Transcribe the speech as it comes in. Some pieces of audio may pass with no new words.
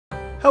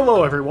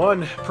Hello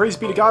everyone, praise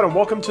be to God and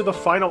welcome to the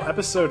final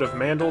episode of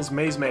Mandals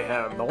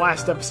Mayhem, the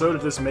last episode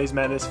of this Maze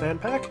Madness fan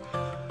pack.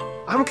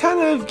 I'm kind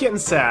of getting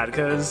sad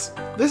because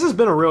this has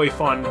been a really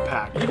fun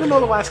pack. Even though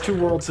the last two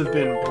worlds have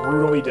been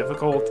brutally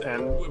difficult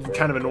and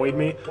kind of annoyed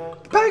me,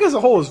 the pack as a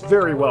whole is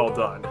very well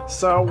done.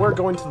 So we're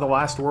going to the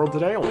last world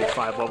today, only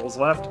 5 levels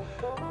left.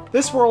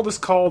 This world is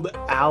called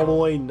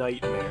Alloy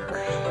Nightmare.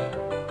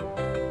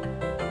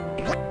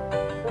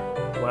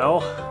 Well,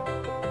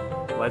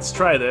 let's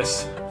try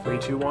this. 3,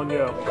 2, 1,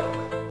 go.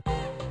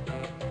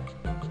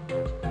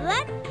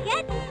 Let's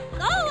get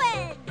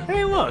going!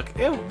 Hey look,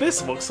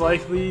 this looks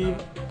like the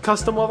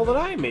custom level that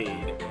I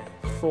made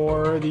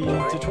for the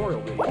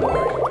tutorial video.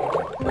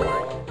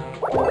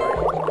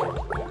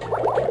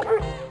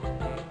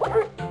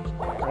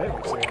 Alright,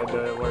 looks like I had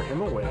to lure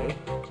him away.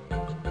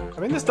 I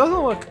mean, this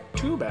doesn't look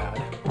too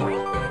bad.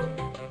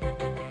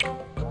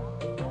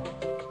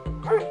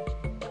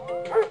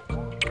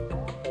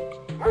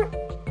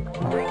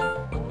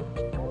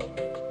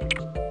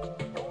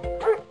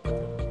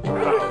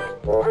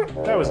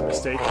 That was a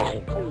mistake.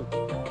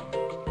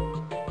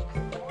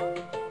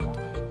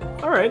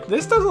 Alright,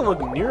 this doesn't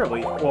look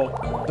nearly...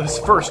 well, this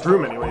first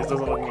room anyways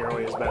doesn't look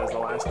nearly as bad as the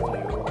last few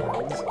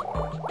worlds.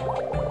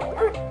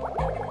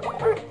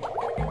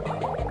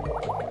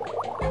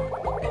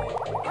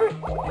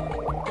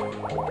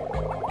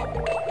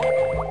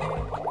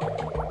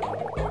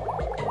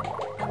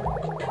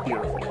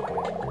 Beautiful.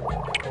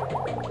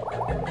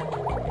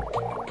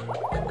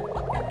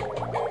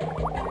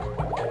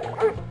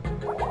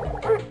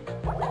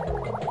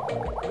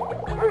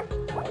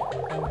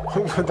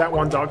 That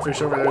one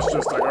dogfish over there is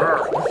just like,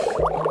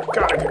 "Argh,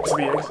 gotta get to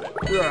the exit."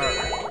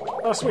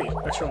 Argh. Oh, sweet,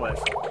 extra life.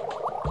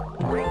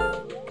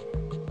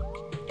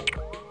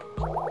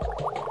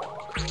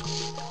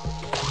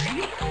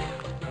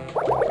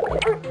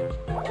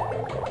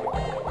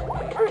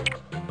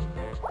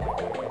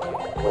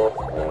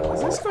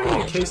 Is this going to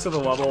be a case of a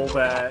level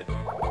that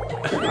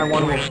I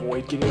want to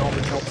avoid getting all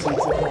the kelp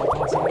seeds if at all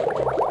possible?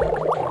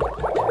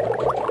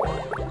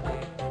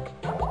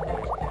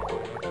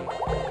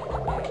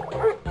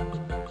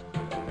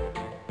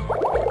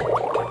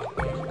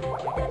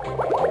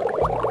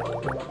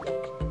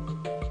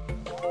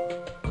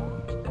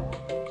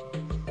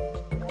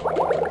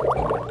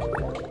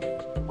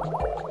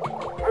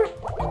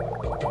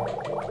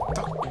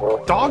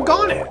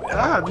 Doggone it!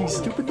 Ah, these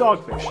stupid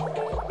dogfish.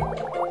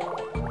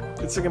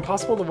 It's like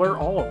impossible to lure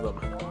all of them.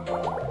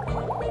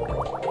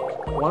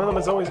 One of them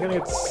is always going to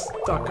get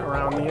stuck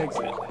around the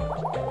exit.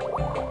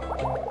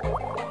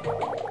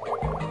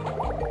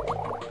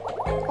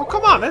 Oh,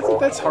 come on!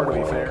 That's hard to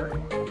be fair.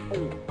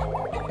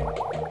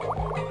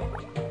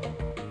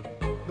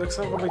 Looks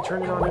like we'll be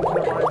turning on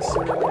infinite lives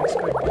sooner than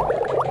expected.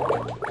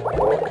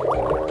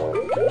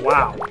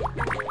 Wow.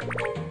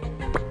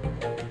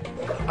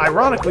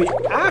 Ironically,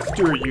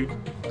 after you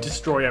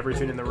destroy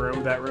everything in the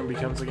room, that room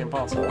becomes like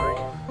impossible.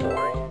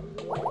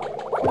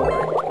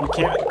 You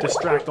can't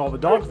distract all the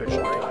dogfish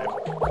in time.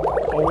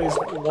 Always,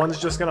 one's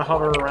just gonna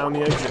hover around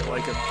the exit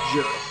like a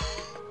jerk.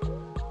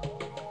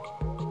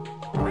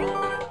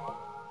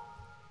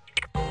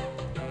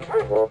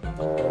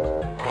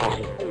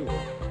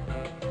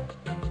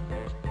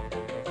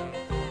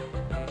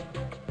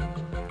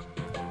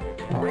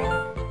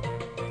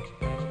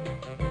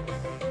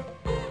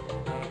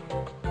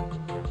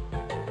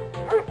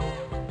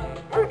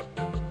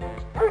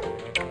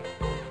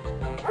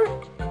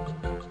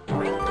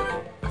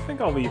 I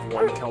think I'll leave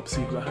one kelp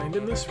seed behind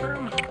in this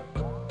room.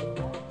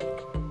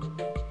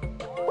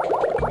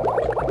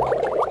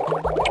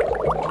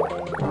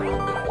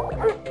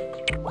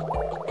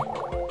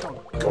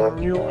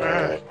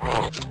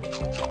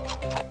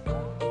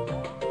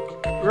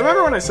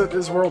 Remember when I said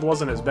this world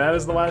wasn't as bad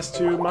as the last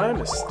two? My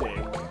mistake.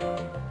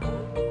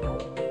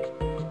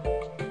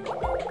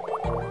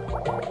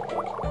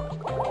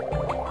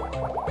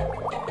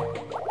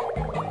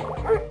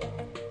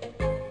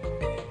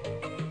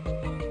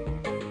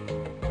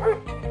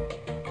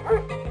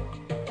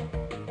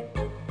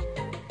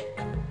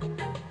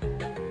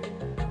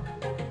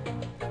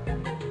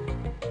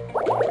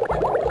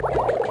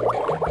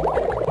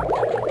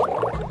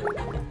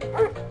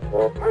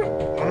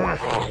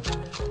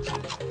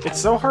 It's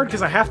so hard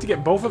because I have to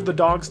get both of the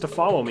dogs to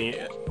follow me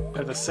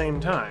at the same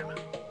time.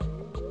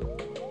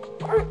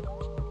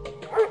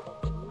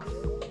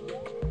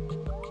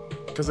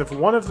 Because if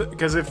one of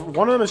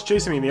them is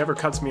chasing me and he ever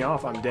cuts me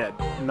off, I'm dead.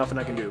 Nothing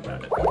I can do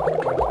about it.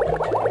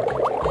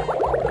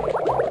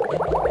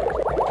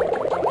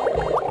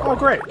 Oh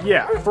great,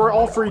 yeah, for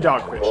all 3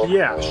 dogfish.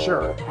 Yeah,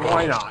 sure.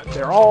 Why not?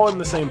 They're all in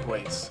the same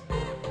place.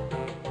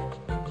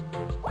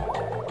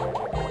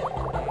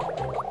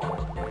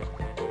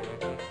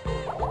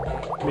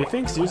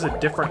 Methinks use a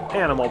different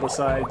animal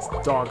besides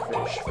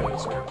dogfish for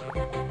this room.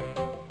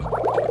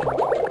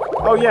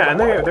 Oh yeah, and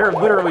they're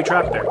literally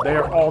trapped there. They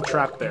are all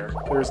trapped there.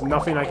 There's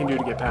nothing I can do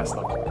to get past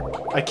them.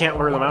 I can't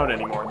lure them out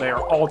anymore. They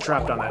are all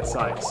trapped on that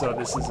side, so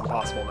this is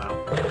impossible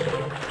now.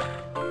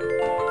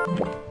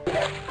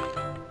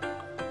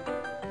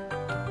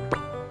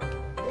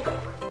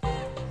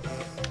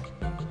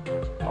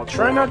 I'll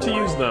try not to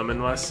use them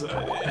unless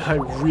I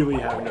really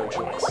have no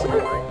choice.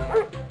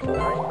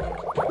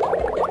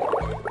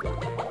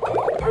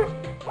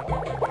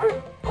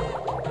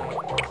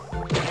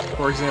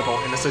 For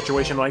example, in a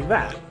situation like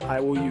that,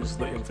 I will use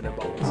the infinite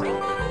bubbles.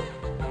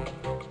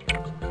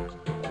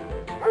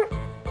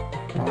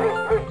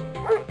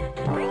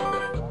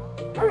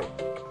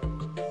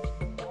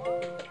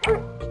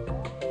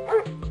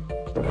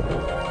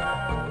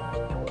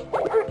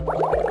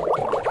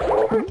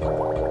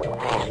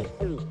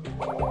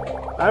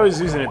 I was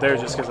using it there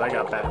just because I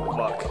got bad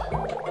luck.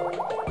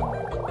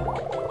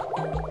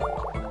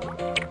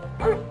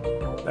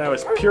 That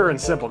was pure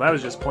and simple. That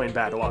was just plain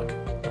bad luck.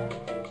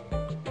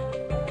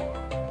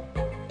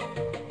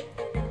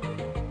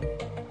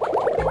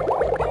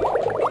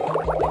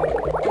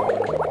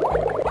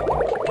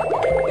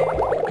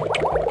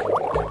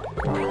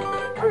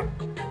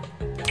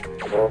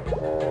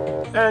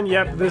 And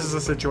yep, this is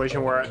a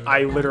situation where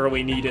I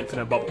literally need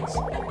infinite bubbles.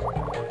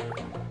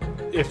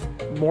 If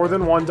more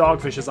than one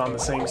dogfish is on the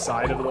same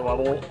side of the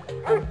level,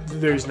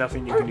 there's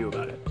nothing you can do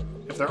about it.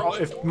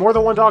 If more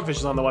than one dogfish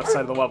is on the left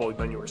side of the level,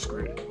 then you are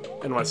screwed.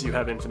 Unless you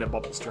have infinite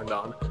bubbles turned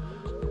on.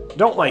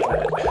 Don't like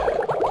that.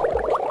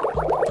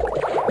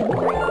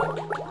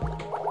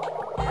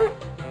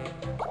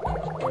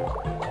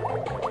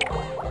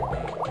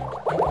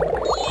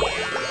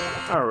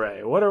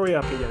 Alright, what are we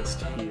up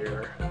against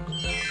here?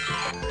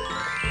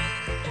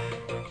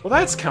 Well,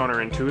 that's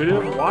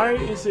counterintuitive. Why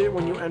is it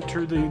when you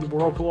enter the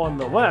whirlpool on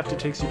the left, it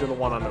takes you to the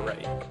one on the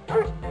right?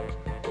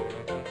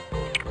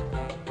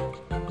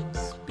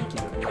 Speaking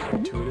of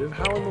counterintuitive,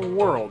 how in the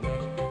world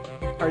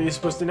are you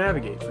supposed to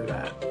navigate through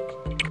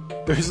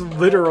that? There's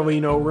literally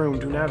no room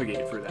to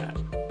navigate through that.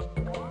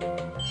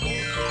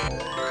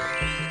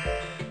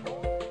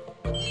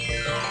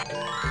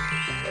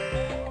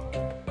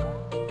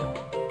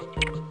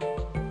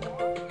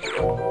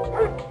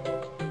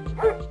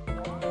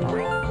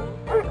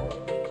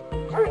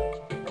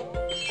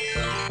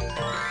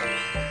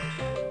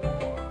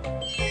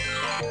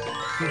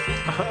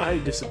 I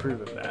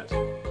disapprove of that.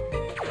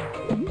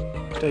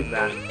 Take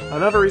that.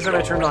 Another reason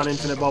I turned on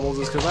infinite bubbles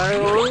is because I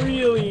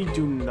really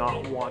do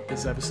not want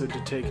this episode to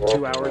take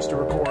 2 hours to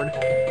record.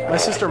 My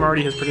sister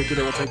Marty has predicted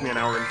it will take me an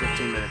hour and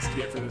 15 minutes to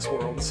get through this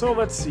world, so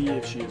let's see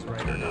if she is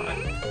right or not.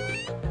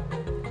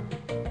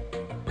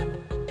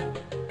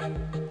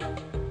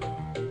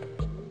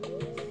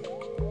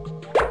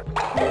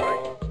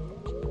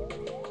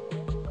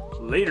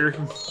 Later.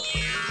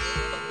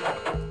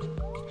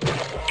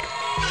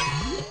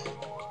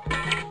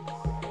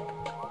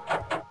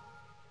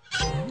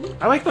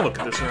 I like the look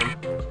of this room.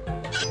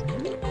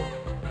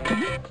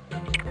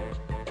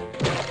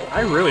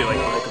 I really like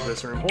the look of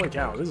this room. Holy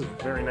cow, this is a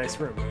very nice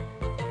room.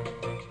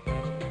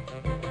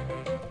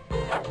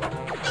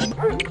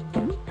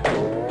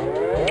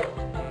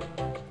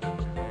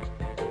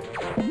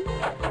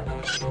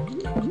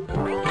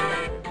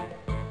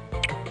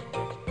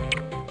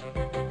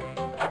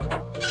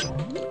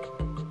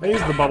 I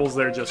used the bubbles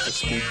there just to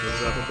speed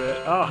things up a bit.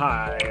 Oh,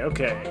 hi.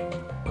 Okay.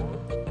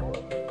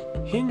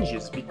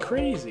 Hinges be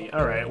crazy.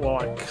 Alright,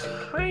 well, I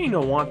kinda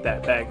want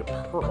that bag of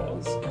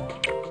pearls.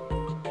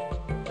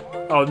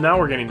 Oh, now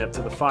we're getting up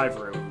to the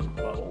 5-room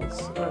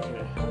levels. Okay.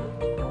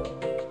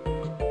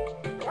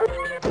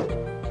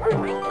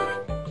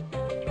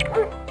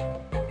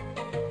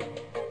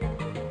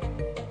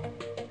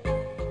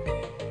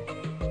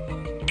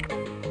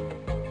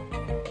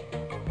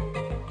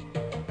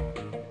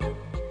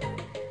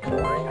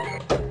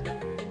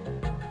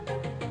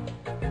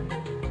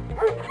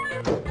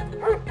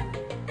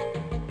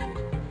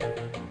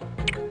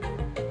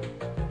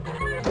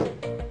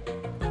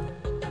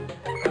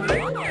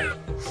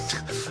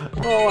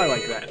 Oh, I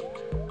like that.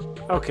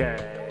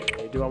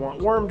 Okay, do I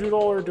want Worm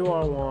Doodle or do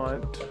I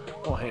want...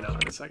 Oh, hang on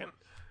a second.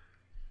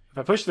 If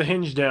I push the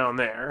hinge down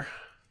there,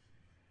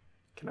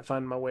 can I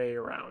find my way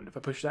around? If I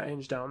push that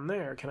hinge down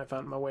there, can I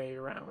find my way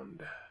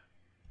around?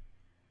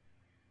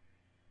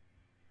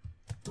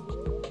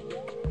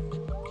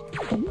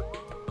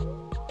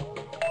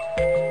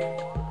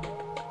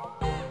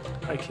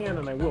 I can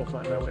and I will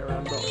find my way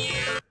around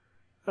both.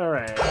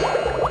 Alright.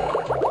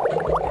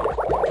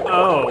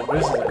 Oh,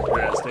 this is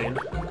interesting.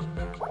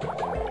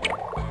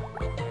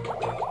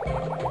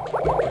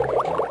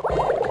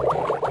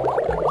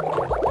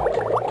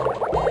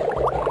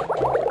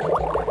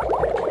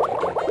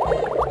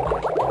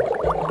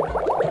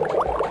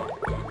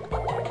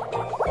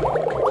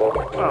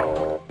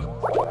 Oh.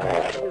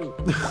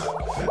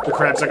 The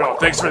crab's like, oh,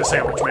 thanks for the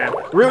sandwich, man.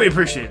 Really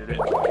appreciated it.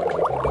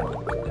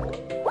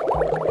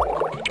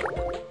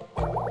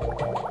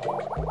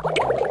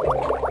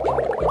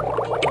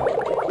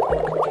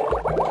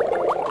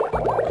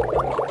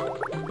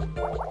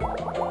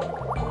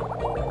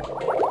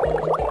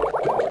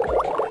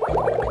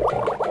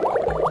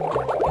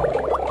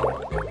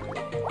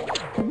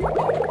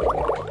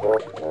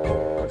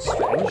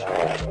 Strange.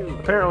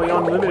 Apparently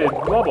unlimited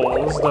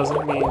bubbles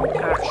doesn't mean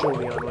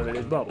actually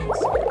unlimited bubbles.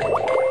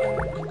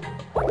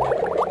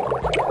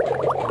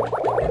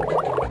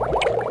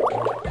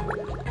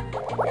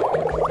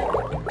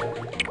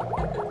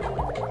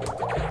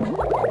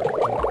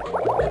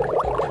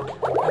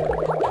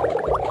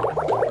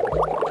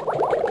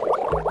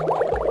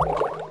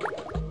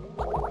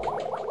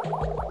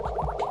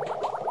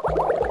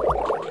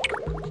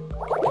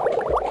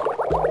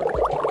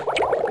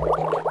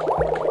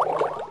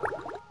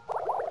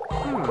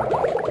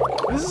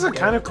 is a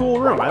kind of cool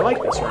room. I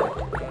like this room.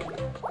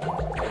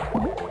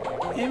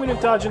 Even if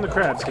dodging the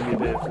crabs can be a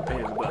bit of a pain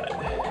in the butt.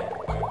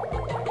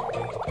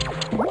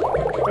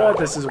 But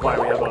this is why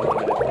we have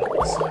unlimited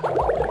bubbles.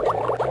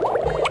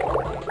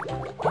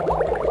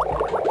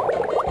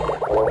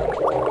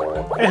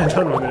 And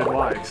unlimited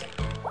lives.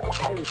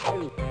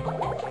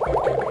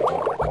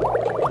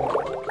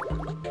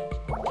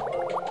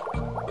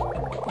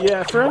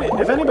 Yeah,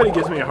 if anybody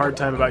gives me a hard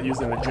time about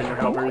using the junior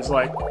helpers,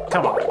 like,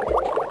 come on.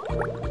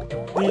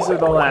 These are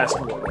the last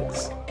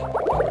words.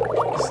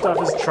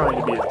 Stuff is trying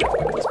to be as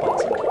difficult as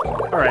possible.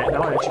 Alright,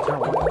 now I actually kind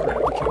of want the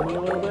crab to kill me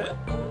a little bit.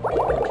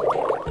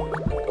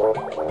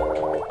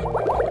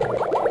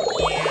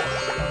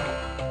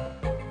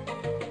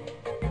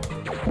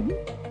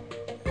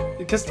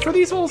 Because for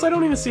these holes, I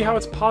don't even see how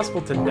it's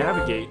possible to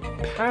navigate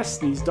past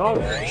these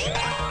dogfish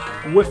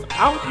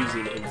without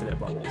using infinite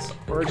bubbles,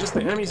 or just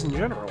the enemies in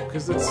general,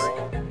 because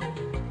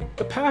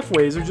the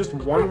pathways are just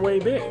one way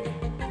big.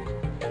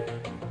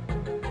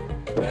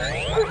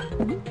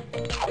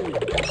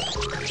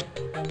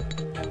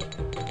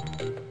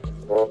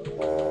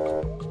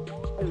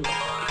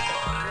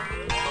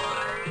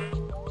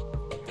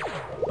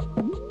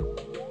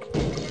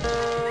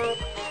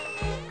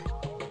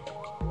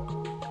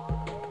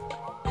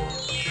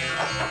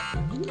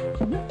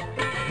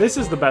 This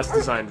is the best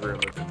designed room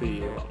of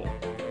the level.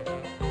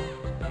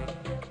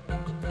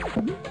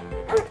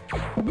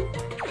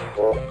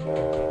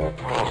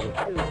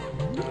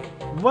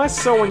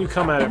 Less so when you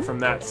come at it from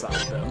that side,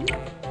 though.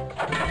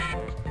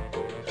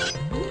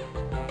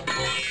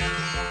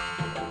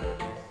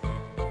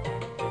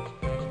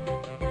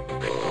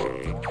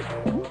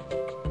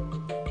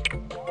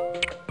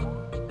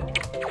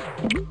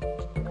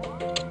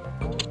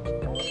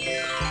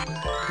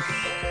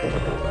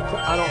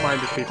 I don't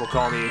mind if people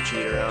call me a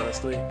cheater,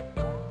 honestly.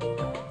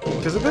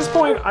 Because at this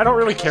point, I don't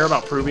really care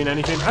about proving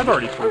anything. I've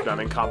already proved I'm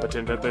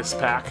incompetent at this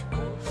pack.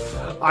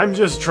 I'm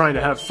just trying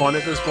to have fun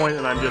at this point,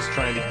 and I'm just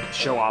trying to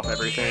show off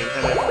everything.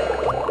 And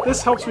if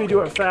this helps me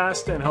do it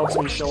fast and helps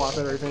me show off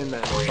everything,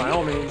 then by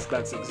all means,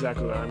 that's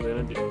exactly what I'm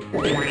gonna do.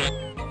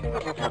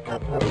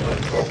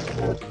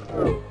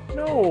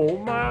 No,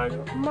 my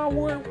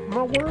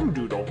worm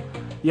doodle.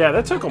 Yeah,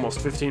 that took almost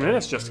 15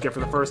 minutes just to get for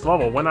the first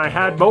level when I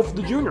had both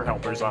the junior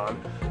helpers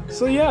on.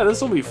 So yeah, this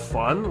will be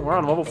fun. We're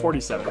on level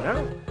 47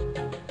 now.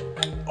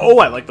 Oh,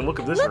 I like the look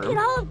of this room. Look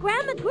at all of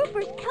Grandma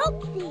Grouper's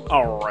kelp seeds.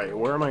 Alright,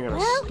 where am I going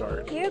to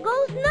start? Here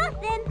goes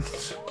nothing.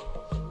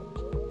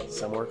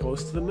 Somewhere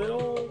close to the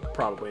middle?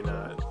 Probably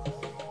not.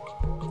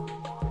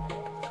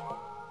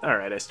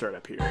 Alright, I start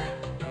up here.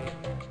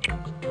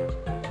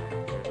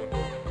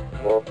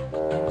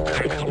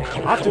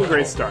 Off to a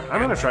great start. I'm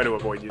going to try to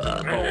avoid using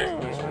the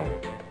bubbles.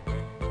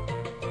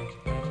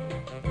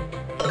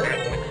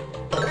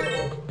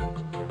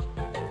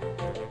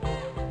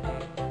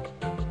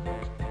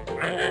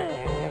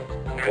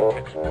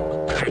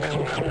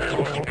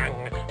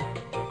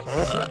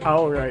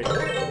 Alright.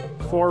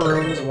 4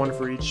 rooms, 1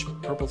 for each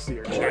purple sea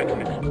urchin.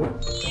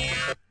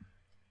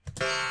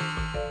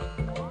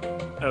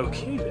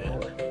 Okay then.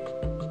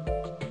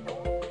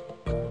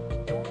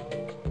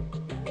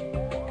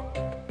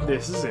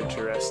 This is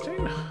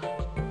interesting.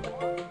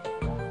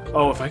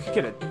 Oh, if I could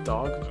get a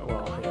dog...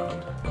 Well, hang on.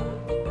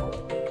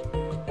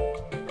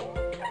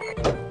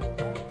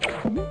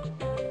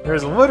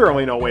 There's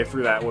literally no way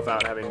through that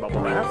without having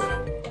bubble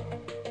bath.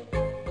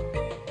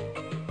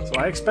 So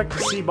I expect to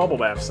see bubble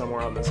bath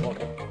somewhere on this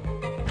level.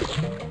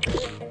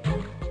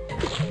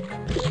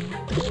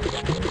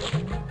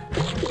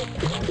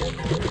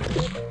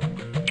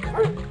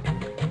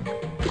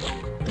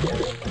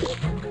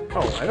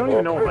 Oh, I don't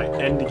even know what my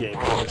end game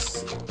for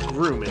this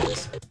room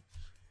is.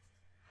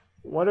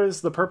 What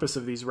is the purpose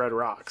of these red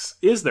rocks?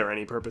 Is there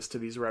any purpose to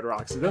these red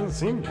rocks? It doesn't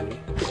seem to be,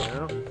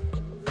 so...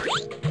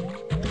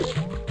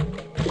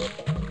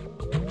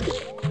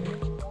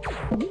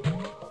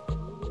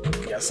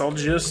 Guess I'll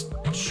just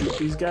shoot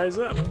these guys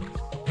up.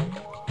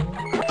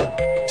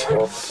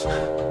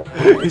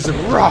 He said,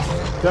 rough!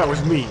 That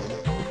was mean.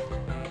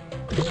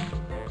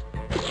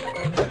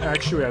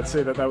 Actually, I'd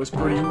say that was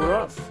pretty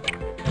rough.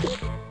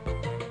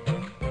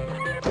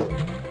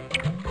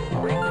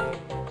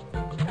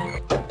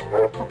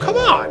 Oh, come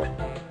on!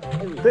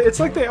 It's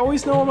like they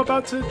always know I'm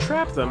about to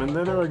trap them, and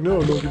then they're like,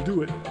 no, you can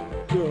do it.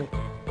 No.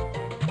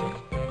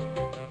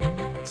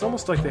 It's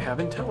almost like they have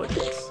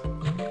intelligence.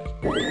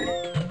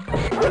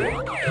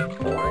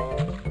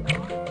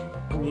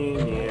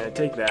 Yeah,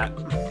 take that.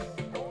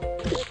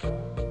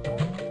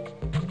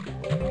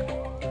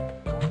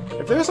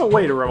 If there's a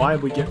way to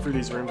reliably get through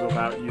these rooms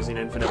without using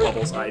infinite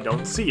bubbles, I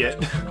don't see it.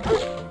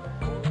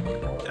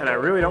 And I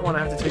really don't want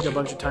to have to take a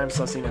bunch of time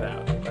sussing it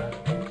out.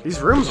 These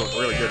rooms look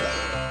really good, though.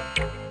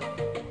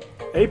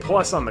 A+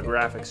 on the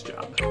graphics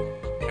job.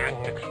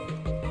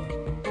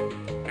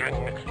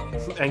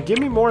 And give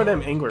me more of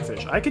them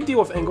anglerfish. I could deal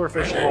with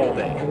anglerfish all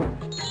day.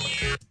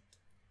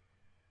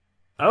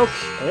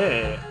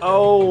 Okay.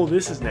 Oh,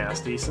 this is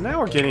nasty. So now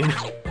we're getting...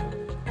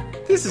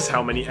 This is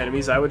how many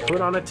enemies I would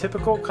put on a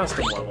typical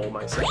custom level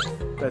myself.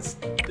 That's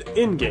the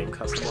in-game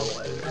custom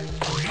level editor.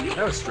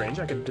 That was strange.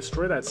 I could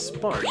destroy that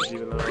sponge,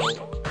 even though I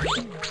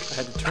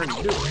had to turn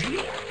to do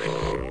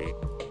it.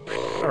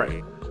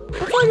 Alright.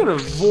 I'm probably gonna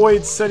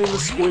avoid setting the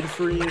squid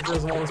free for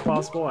as long as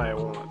possible. I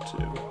want to.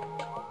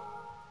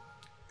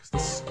 Because the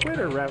squid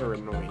are rather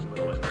annoying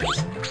little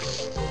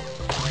enemies.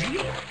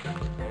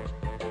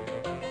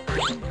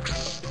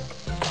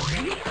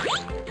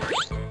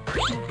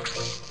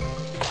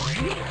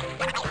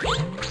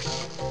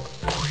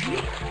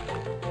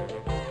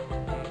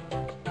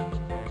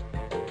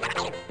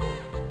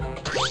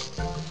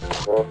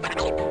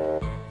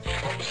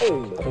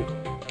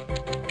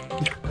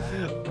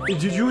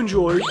 Did you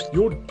enjoy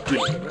your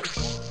dinner?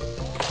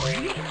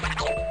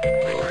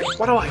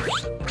 What do I...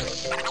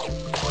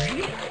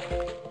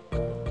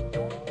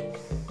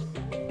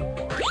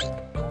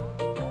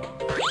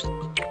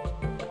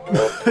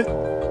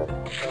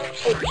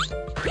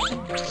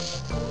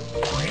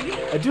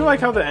 I do like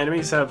how the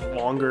enemies have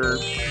longer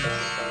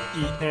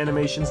eat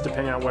animations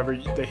depending on whether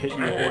they hit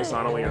you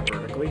horizontally or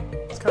vertically.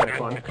 It's kind of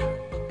fun.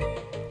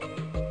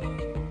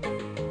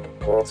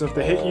 So if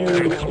they hit you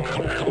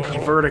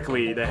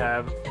vertically, they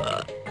have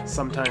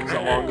sometimes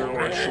a longer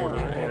or a shorter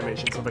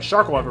animation. So the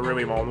shark will have a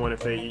really long one if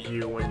they eat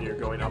you when you're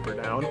going up or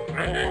down.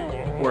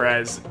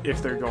 Whereas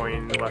if they're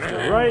going left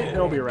or right,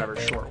 it'll be a rather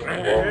short one.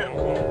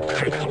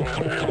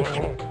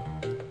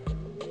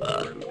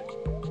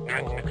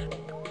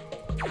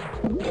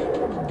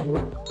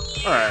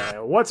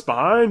 Alright, what's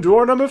behind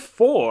door number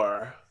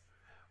 4?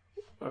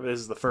 Oh, this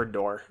is the third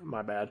door.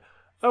 My bad.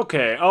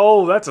 Okay,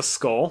 oh, that's a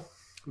skull.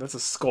 That's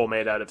a skull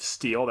made out of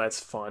steel. That's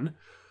fun.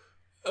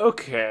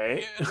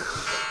 Okay.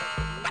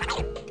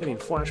 Getting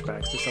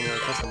flashbacks to some of the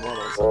custom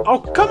levels.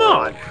 Oh, come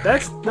on!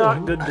 That's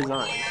not good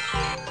design.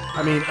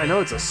 I mean, I know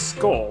it's a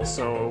skull,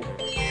 so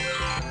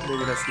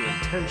maybe that's the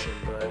intention,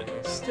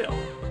 but still.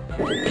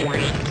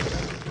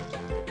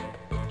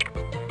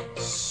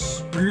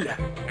 Splat.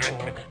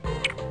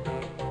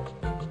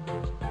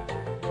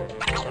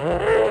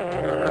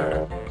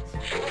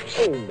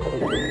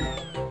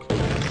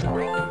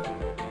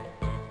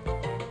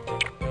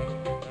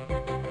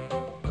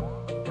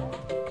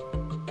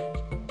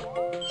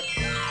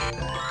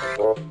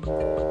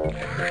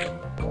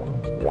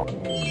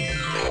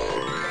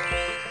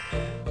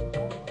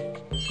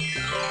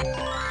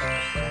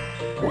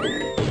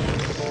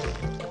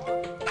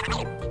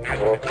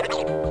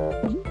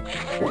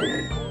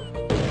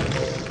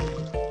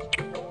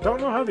 Don't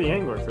know how the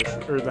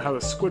anglerfish, or how the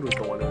squid was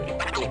the one who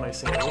ate my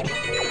sandwich.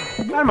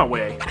 Out of my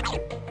way.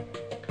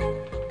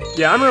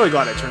 Yeah, I'm really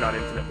glad I turned on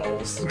infinite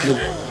bubbles. Because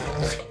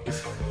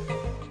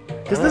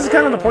this is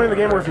kind of the point of the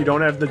game where if you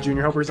don't have the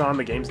junior helpers on,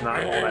 the game's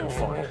not all that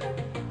fun.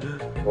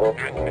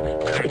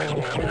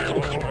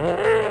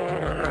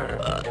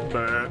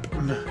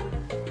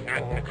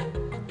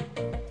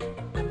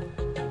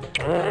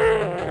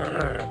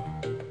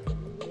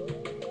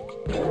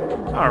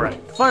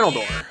 Alright, final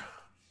door.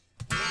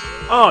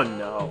 Oh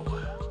no.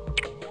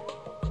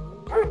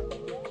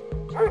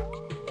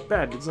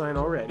 Bad design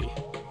already.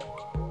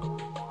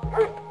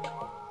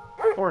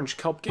 Orange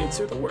kelp gates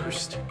are the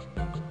worst.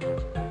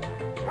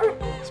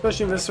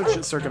 Especially in this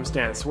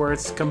circumstance, where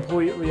it's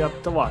completely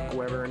up to luck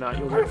whether or not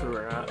you'll get through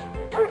or not.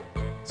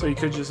 So you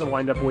could just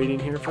wind up waiting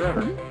here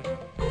forever.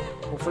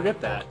 Well,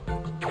 forget that.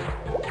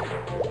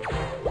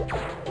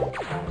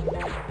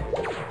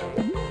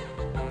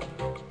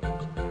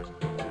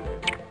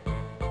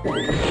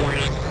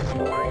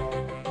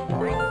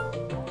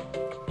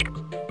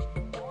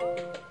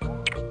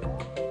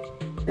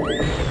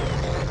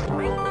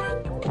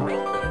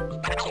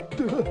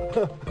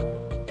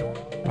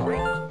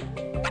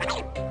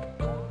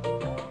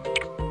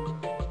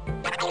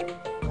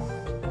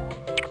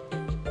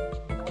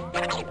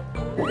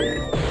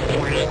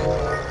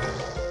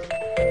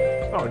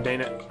 Oh,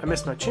 dang it. I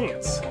missed my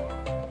chance.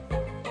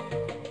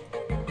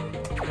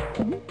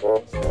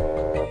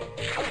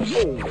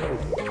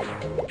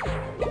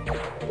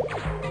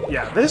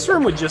 Yeah, this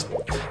room would just...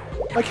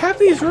 Like, half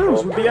these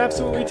rooms would be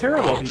absolutely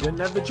terrible if you didn't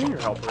have the junior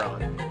helper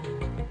on.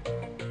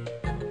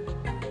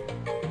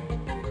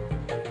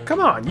 Come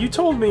on, you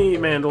told me,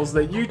 Mandals,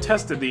 that you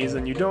tested these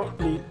and you don't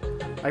need...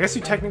 I guess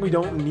you technically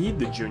don't need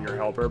the junior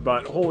helper,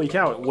 but holy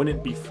cow, it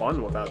wouldn't be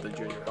fun without the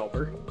junior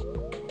helper.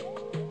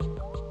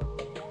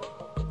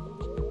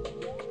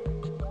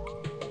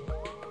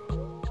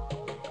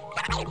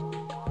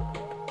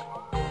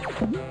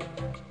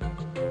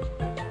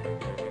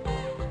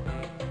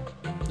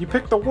 You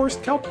picked the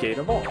worst kelp gate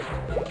of all.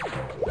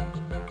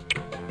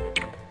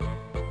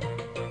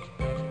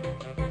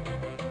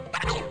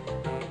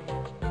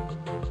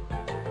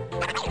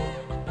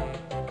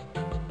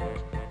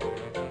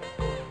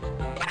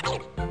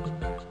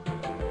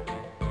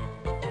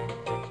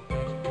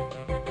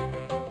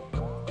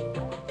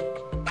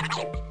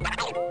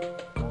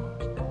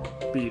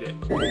 Beat it.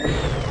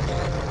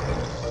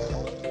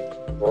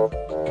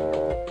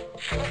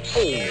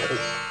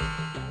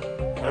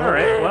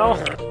 Alright, well...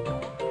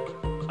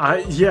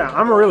 Yeah,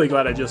 I'm really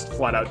glad I just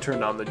flat out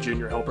turned on the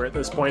junior helper at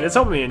this point. It's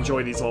helping me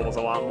enjoy these levels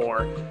a lot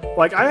more.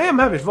 Like, I am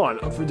having fun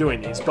for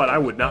doing these, but I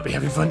would not be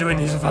having fun doing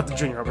these without the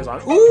junior helpers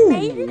on.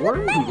 Ooh,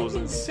 worm noodles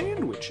and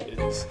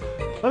sandwiches.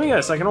 Let me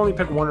guess, I can only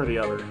pick one or the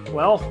other.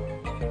 Well,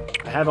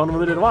 I have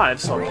unlimited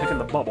lives, so I'm picking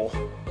the bubble.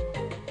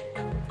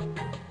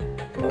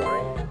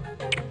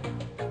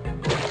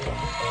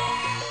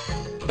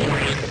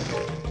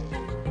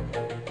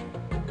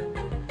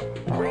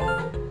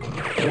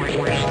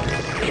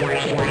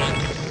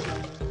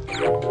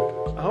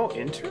 Oh,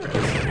 interesting.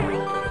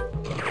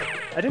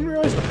 I didn't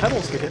realize the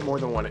petals could hit more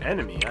than one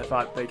enemy. I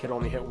thought they could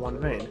only hit one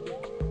vein.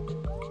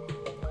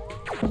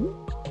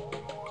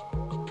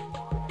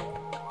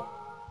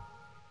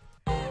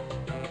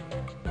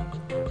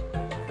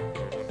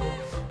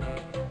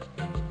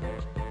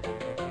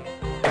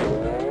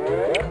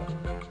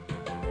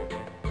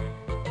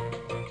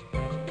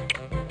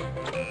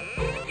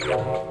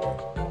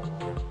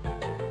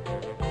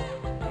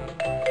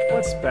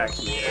 What's back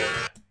here?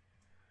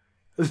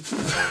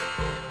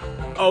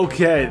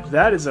 Okay,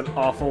 that is an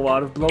awful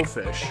lot of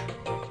blowfish.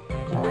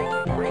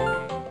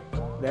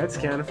 That's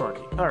kind of funny.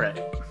 Alright.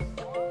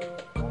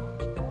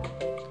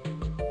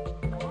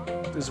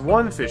 There's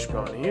one fish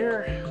bone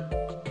here.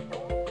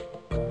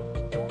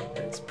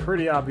 It's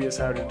pretty obvious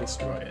how to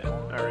destroy it.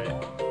 Alright.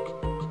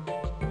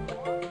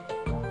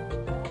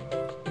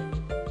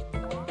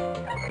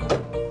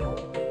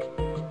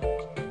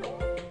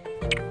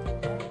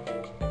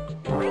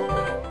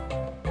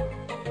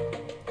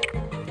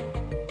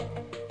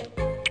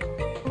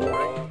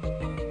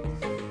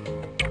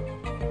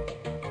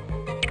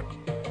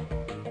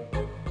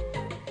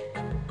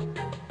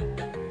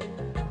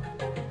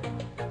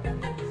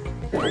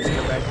 Let's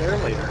come back there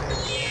later.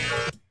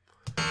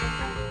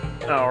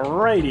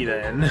 Alrighty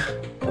then.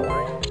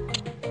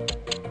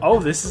 Oh,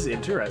 this is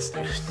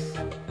interesting.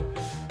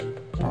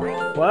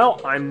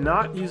 Well, I'm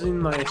not using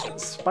my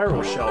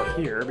spiral shell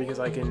here because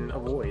I can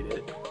avoid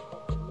it.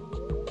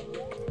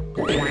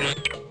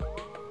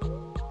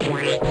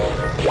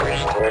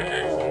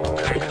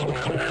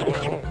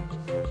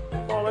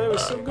 Oh, that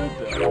was so good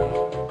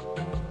though.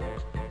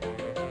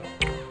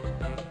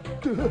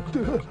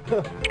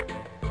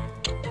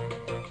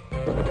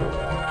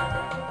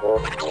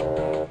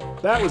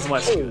 That was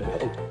less good.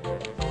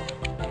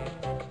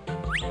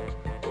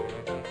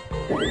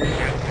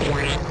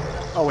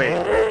 Oh wait.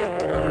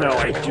 No,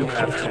 I do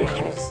have to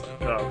use...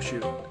 Oh,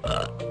 shoot.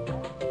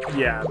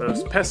 Yeah,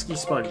 those pesky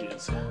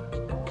sponges.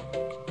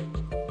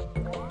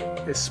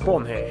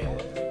 Esponje.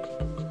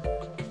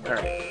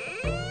 Alright.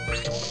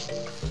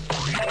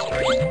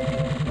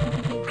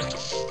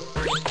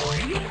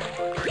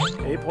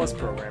 A+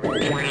 programming.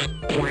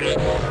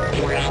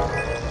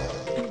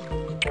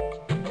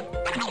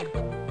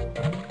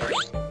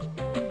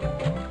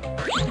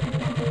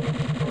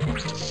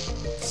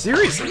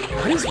 Seriously,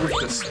 what is with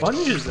the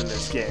sponges in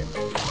this game?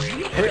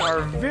 They are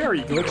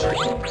very glitchy.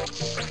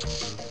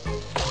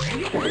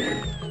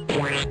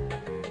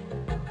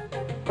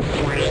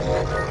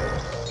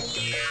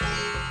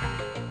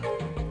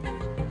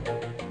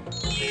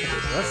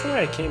 That's the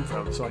way I came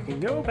from, so I can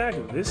go back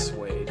this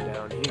way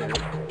down here.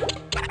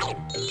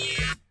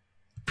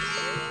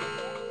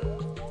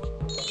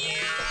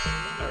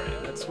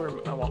 Alright, that's where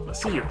I want my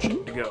sea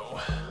urchin to go.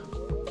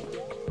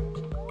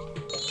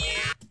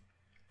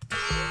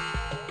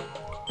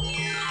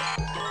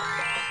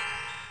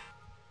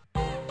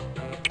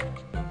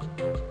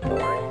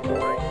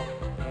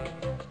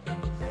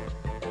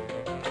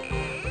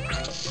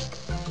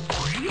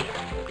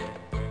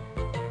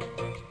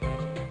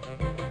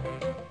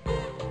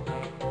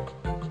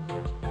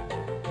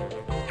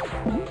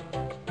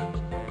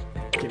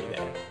 Give me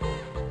that.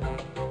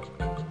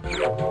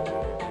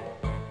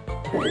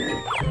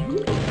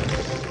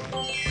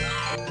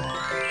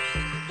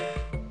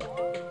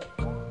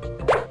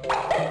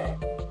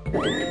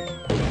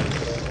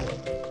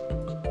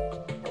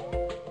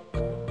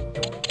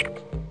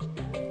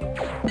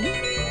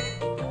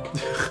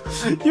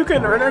 You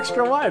can earn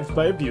extra lives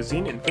by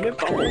abusing infinite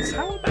bubbles.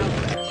 How about that?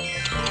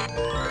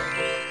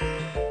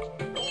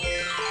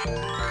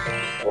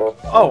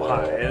 Oh,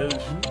 hi.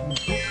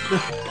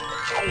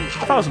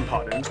 1,000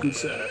 pardons, good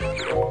sir.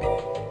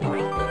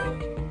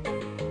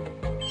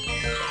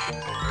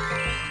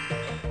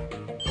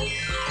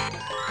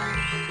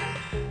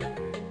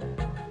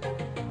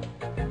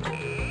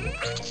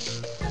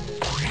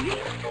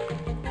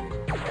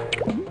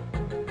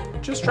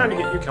 Just trying to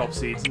get your kelp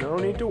seeds, no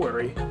need to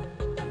worry.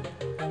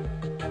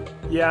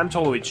 Yeah, I'm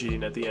totally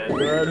cheating at the end,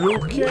 but who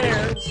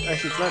cares?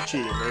 Actually, it's not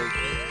cheating. They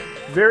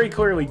very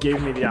clearly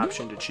gave me the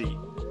option to cheat.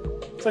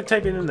 It's like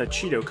typing in the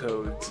Cheeto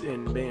codes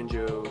in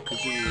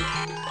Banjo-Kazooie.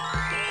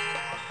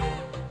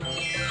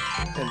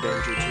 And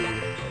Banjo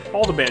 2.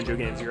 All the Banjo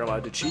games you're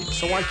allowed to cheat,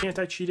 so why can't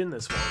I cheat in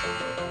this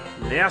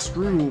one? Last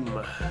room.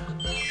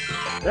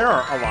 There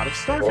are a lot of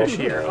starfish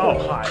here. Oh,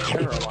 hi.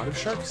 There are a lot of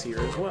sharks here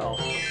as well.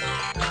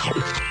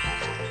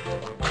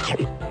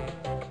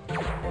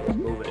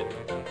 Move it.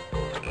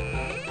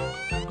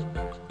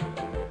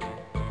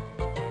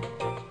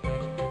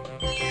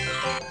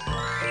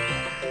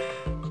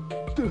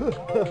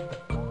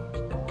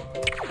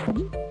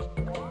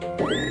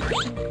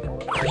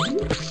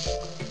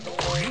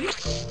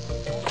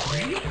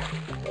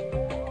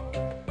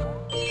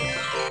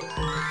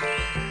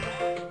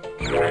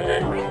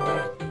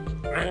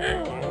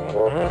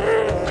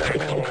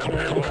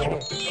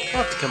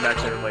 come back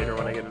there later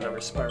when I get another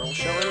spiral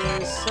shell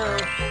anyways, so...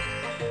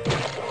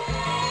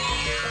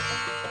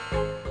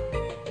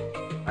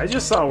 I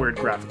just saw a weird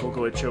graphical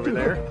glitch over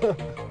there.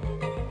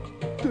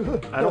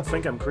 I don't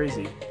think I'm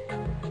crazy.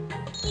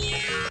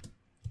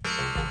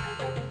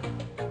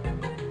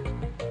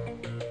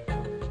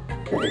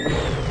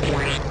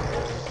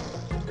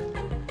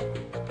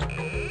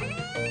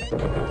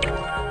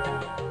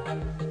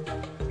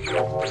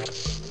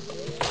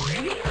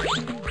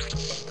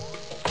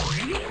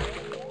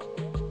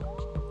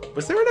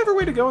 Was there another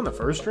way to go in the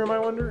first room, I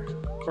wonder?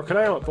 Or could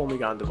I have only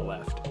gone to the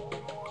left?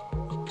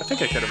 I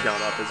think I could have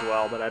gone up as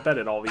well, but I bet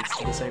it all leads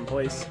to the same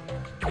place.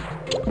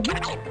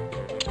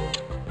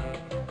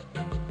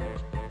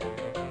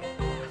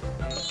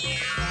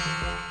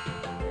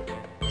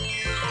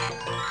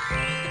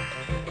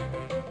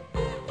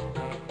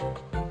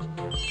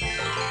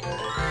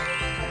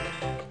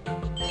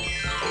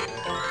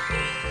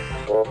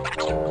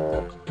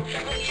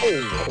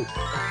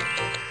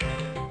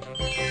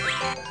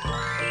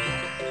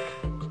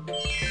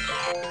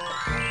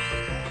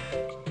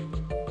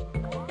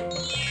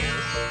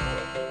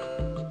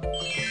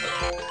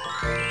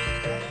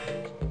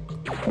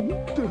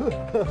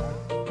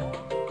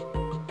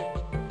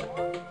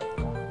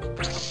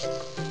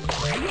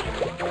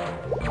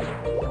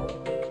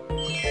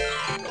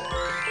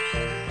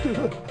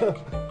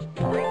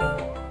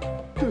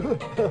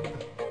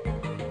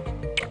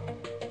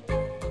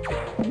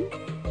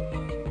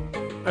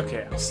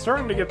 Okay, I'm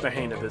starting to get the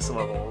hang of this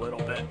level a little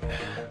bit.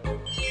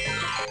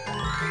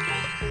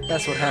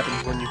 That's what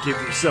happens when you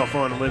give yourself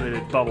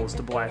unlimited bubbles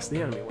to blast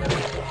the enemy with.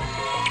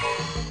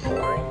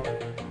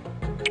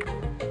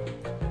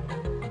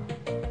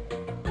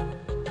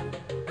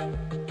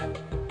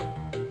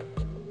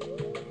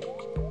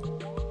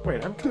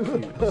 Wait, I'm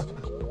confused.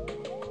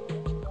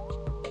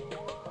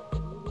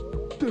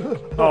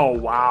 Oh,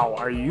 wow.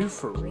 Are you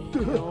for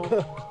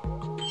real?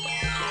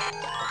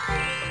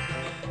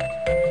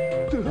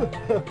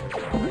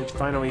 I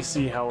finally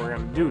see how we're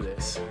gonna do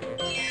this.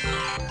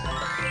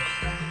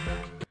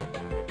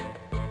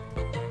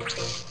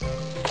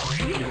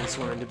 Get this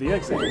one into the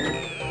exit.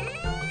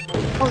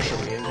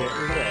 Partially and get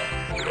rid of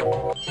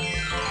that.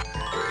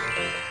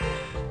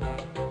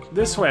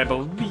 This way, I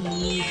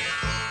believe.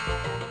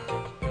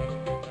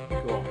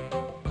 Cool.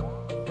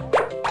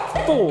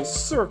 Full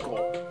circle.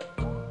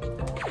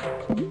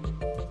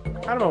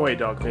 Out of my way,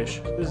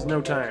 Dogfish. This is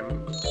no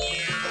time.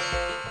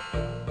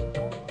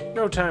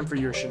 No time for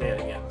your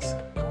shenanigans.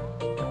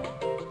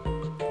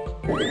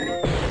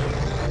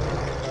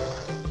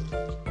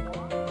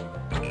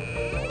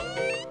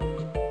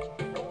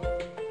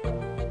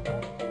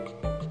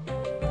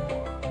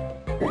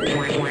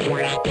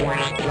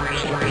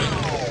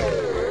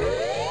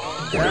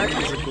 That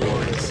is a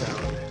glorious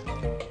sound.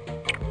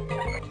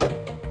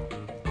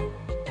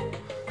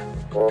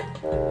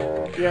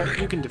 Yeah,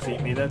 you can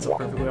defeat me. That's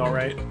perfectly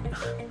alright.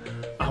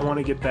 I want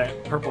to get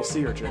that purple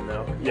sea urchin,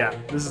 though. Yeah,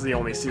 this is the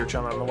only sea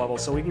urchin on the level,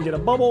 so we can get a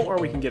bubble or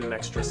we can get an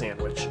extra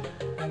sandwich.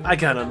 I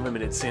got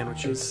unlimited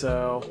sandwiches,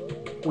 so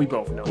we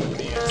both know what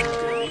the answer is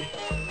going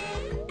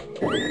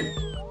to be.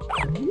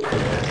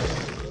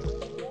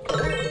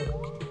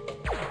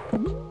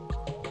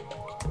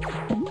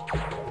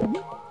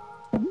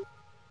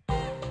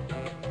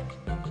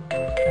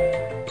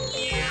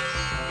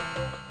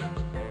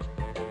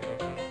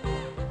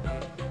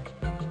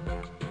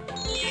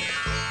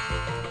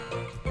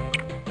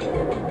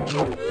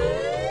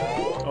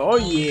 Oh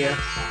yeah,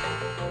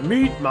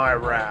 meet my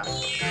wrath.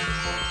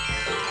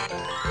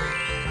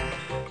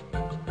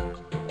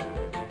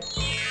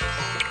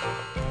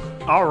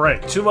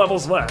 Alright, 2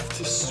 levels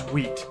left.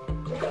 Sweet.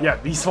 Yeah,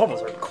 these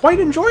levels are quite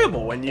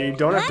enjoyable when you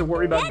don't have to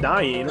worry about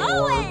dying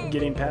or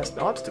getting past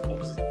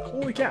obstacles.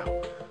 Holy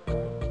cow.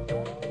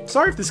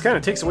 Sorry if this kind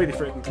of takes away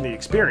from the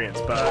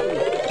experience, but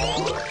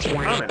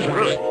I'm in a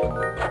hurry.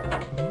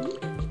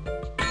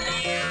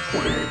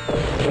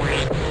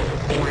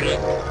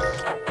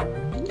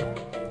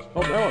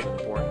 Oh, that wasn't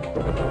important.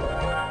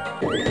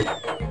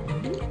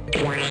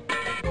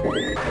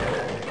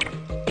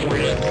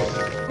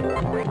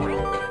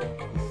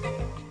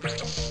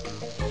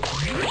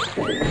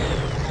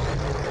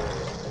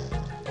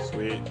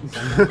 Sweet.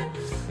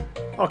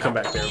 I'll come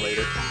back there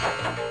later.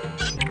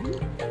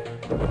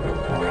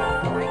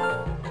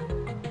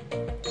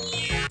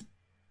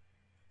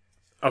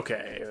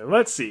 Okay,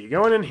 let's see.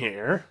 Going in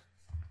here.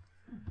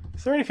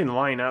 Is there anything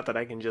lying out that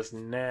I can just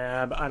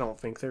nab? I don't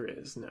think there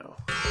is, no.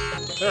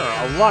 There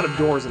are a lot of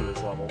doors in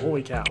this level.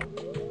 Holy cow.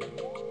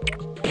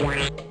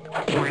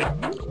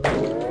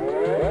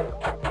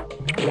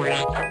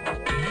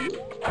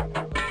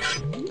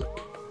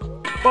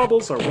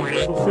 Bubbles are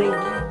wonderful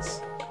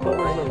things.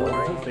 Bubbles are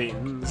wonderful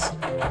things.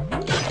 They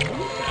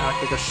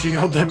act like a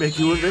shield that make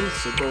you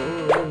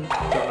invincible.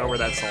 Don't know where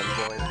that song's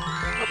going.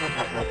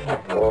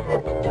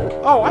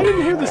 Oh, I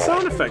didn't hear the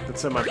sound effect that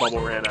said my bubble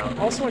ran out.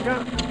 Also, I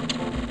got...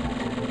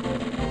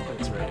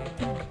 That's right.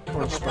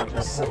 Orange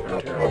sparkles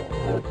are terrible.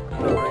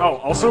 Oh,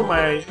 also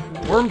my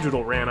worm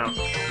doodle ran out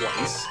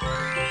twice.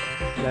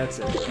 That's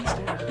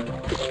interesting.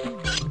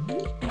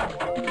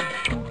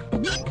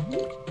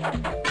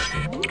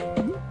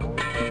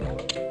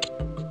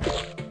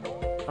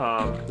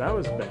 That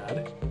was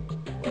bad.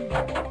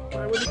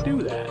 Why would it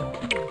do that?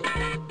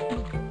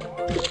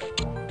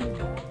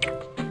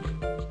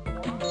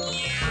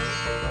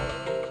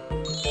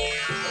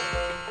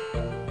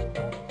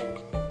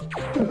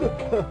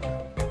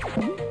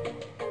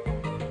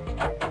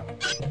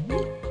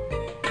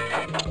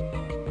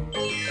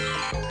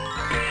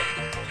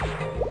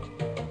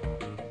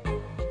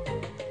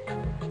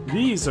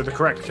 These are the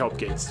correct kelp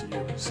gates to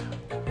use.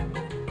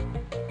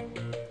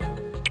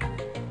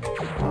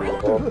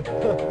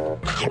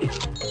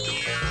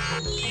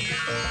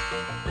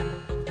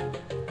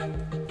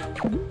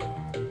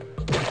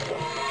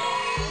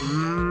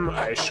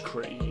 Ice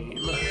cream.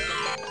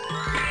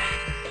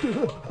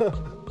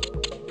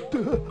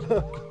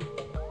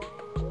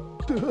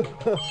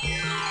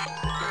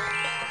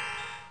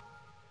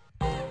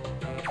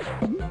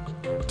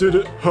 Did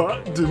it?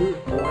 Huh? Did it?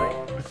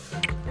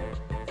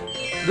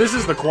 This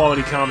is the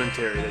quality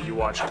commentary that you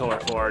watch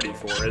Colorful Arty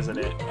for, isn't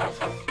it?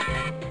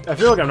 I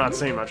feel like I'm not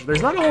saying much.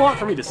 There's not a whole lot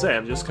for me to say.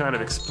 I'm just kind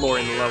of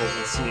exploring the levels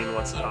and seeing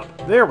what's up.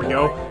 There we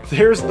go.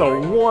 There's the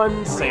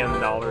one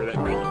sand dollar that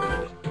we need.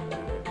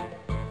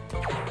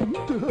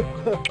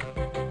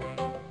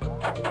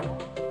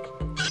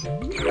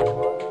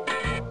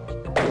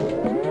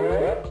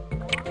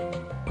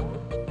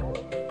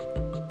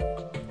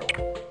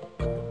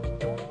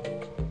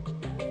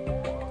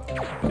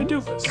 A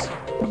doofus.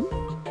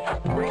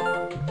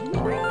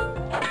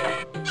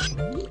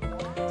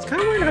 It's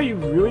kind of weird how you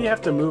really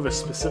have to move a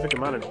specific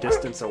amount of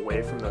distance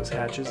away from those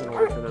hatches in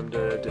order for them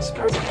to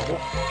dispense level.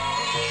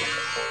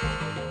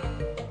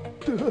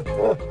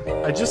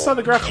 I just saw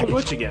the graphical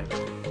glitch again.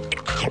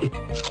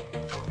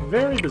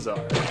 Very bizarre.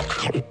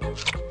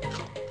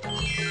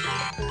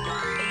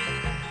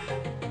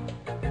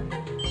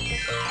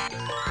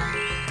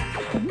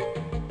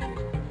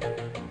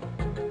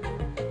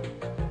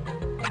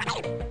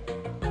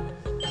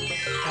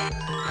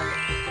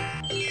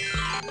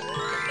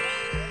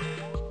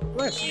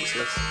 That's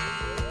useless.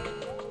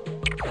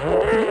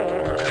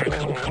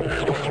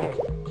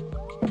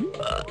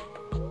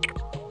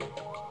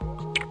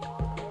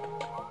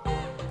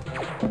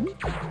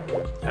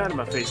 Out of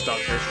my face,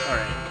 dogfish.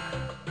 Alright.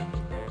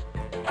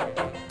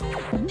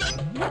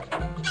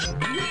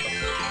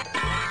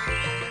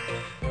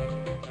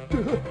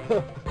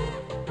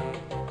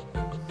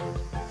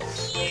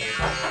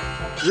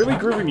 Really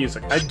groovy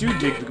music. I do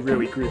dig the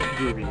really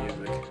groovy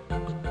music.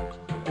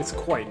 It's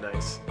quite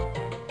nice.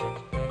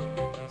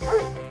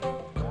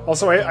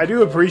 Also, I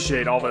do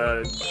appreciate all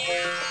the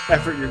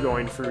effort you're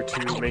going through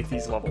to make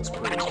these levels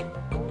pretty.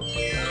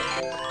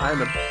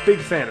 I'm a big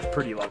fan of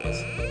pretty levels.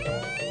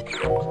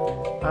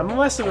 I'm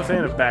less of a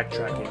fan of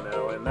backtracking,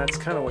 though, and that's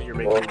kind of what you're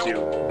making me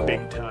do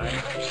big time.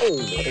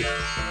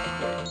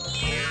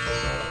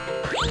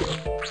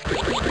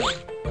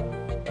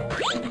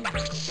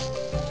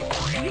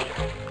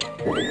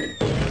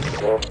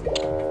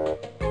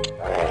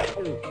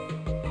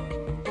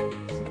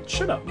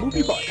 Shut up, move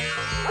your butt.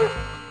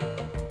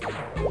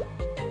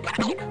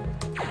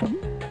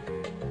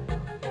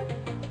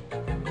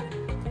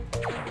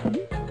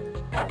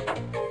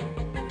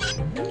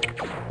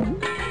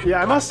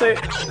 Yeah, I must say,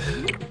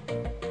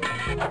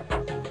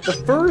 the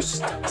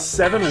first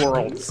 7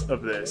 worlds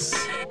of this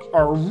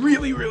are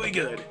really, really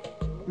good.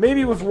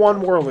 Maybe with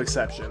one world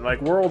exception.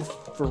 Like, World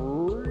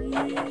 3,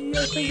 I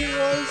think it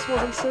was,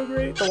 wasn't so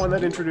great. The one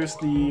that introduced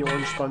the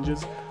orange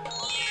sponges.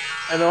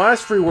 And the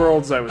last 3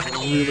 worlds I was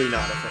really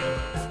not a fan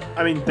of.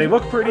 I mean, they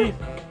look pretty,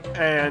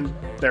 and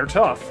they're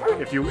tough.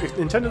 If you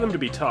intended them to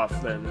be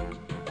tough, then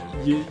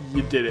you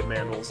did it,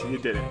 Mandals. You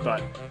did it,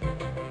 but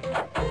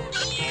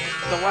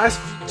the last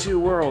 2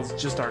 worlds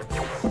just aren't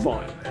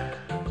fun,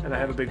 and I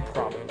have a big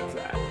problem with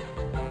that.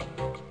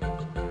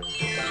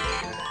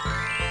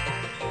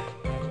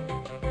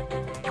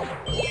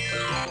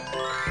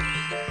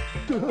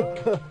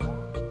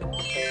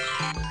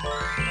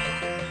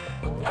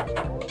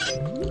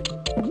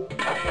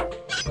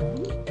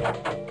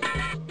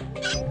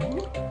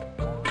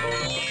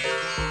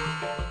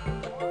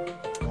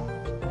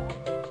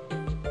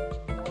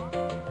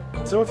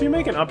 So if you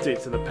make an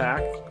update to the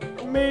pack,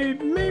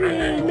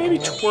 maybe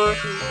twerk,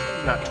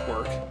 not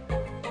twerk.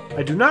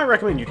 I do not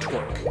recommend you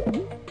twerk.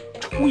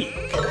 Tweak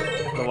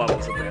the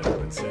levels a bit, I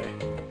would say.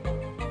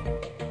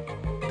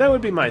 That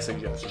would be my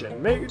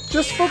suggestion.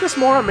 Just focus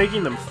more on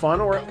making them fun,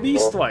 or at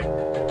least, like,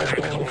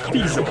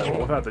 feasible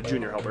without the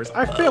junior helpers.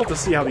 I fail to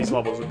see how these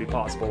levels would be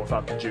possible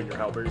without the junior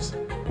helpers.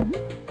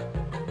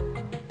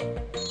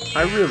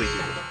 I really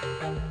do.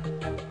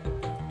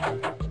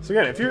 So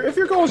again, if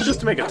your goal is just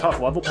to make a tough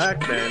level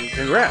pack, then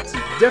congrats,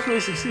 you definitely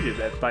succeeded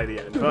by the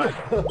end. But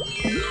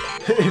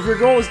if your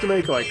goal is to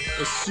make like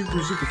a super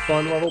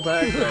fun level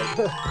pack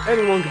that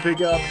anyone can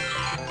pick up,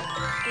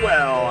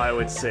 well, I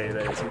would say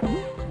that it's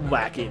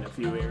lacking in a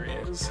few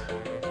areas.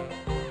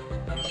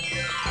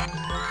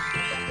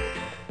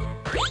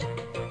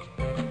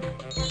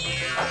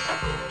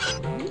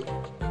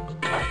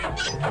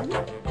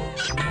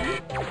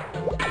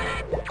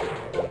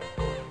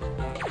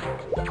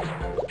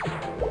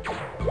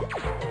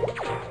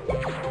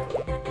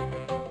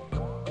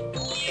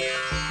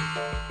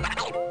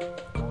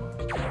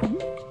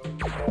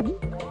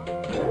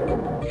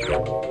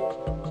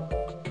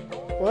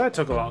 that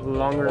took a lot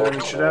longer than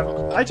it should have.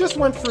 I just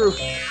went through...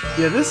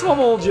 Yeah, this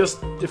level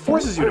just... It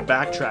forces you to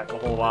backtrack a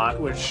whole lot,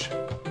 which...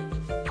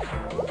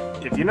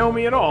 If you know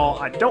me at all,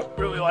 I don't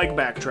really like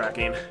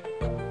backtracking.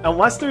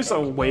 Unless there's a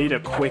way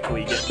to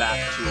quickly get back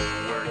to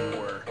where you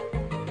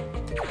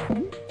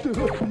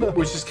were.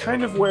 Which is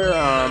kind of where,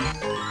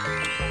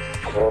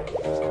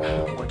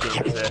 what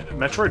game is it?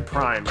 Metroid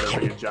Prime does a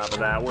good job of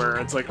that, where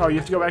it's like, oh, you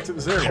have to go back to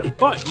this area,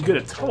 but you get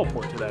a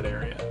teleport to that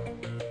area.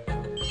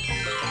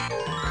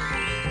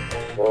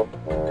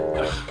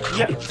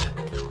 Yeah.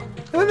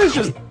 And then there's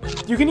just...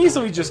 You can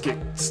easily just get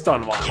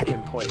stun locked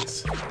in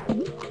place.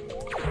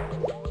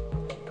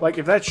 Like,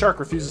 if that shark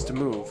refuses to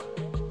move,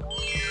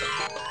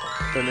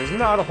 then there's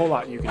not a whole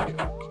lot you can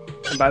do.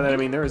 And by that I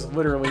mean there is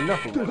literally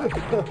nothing that I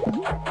can do.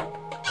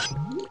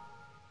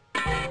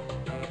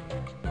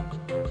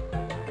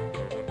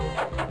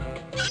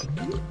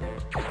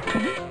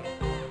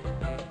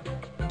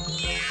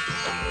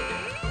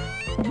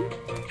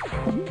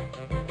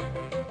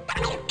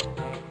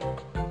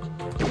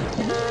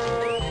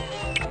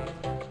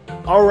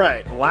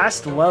 Alright,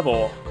 last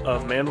level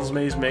of Mandals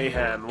Maze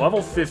Mayhem, level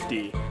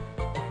 50.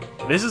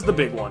 This is the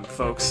big one,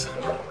 folks.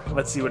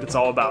 Let's see what it's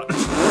all about.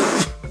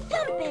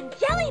 Jumpin'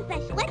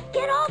 jellyfish, let's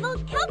get all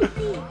those kelp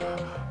seeds.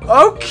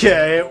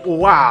 Okay,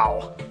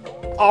 wow.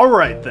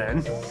 Alright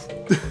then.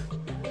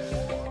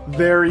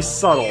 Very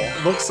subtle.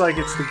 Looks like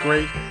it's the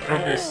great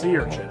purple sea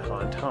urchin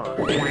hunt, huh?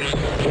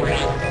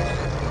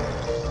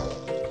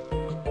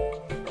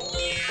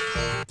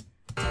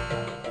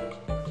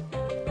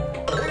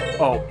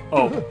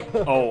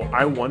 Oh,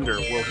 I wonder,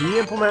 will he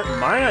implement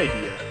my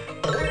idea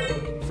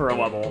for a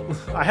level?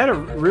 I had a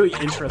really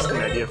interesting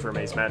idea for a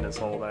Maze Madness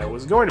level that I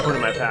was going to put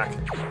in my pack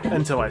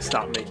until I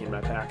stopped making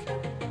my pack.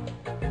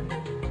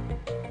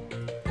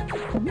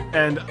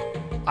 And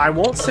I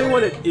won't say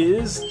what it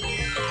is,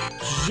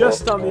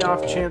 just on the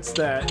off chance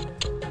that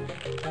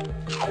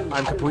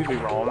I'm completely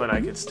wrong and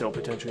I could still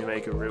potentially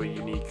make a really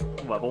unique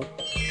level.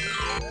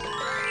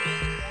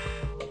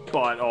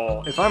 But,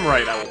 oh, if I'm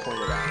right, I will point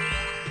it out.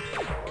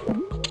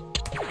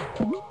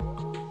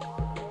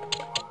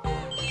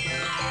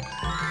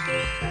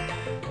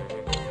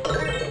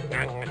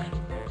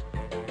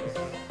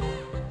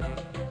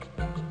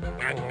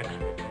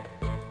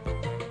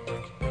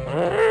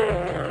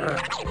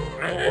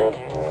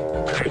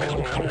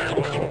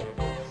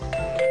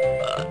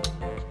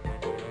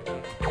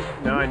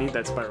 Now I need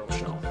that spiral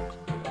shell.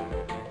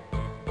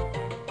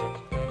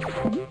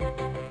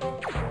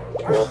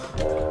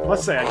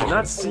 Let's say I did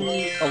not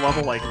see a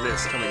level like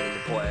this coming into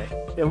play.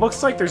 It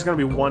looks like there's going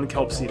to be one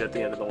kelp seed at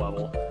the end of the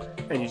level,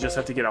 and you just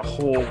have to get a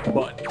whole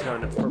butt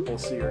ton of purple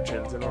sea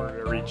urchins in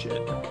order to reach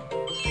it.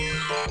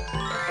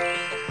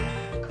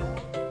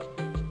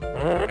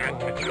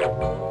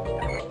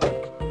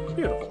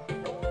 Beautiful.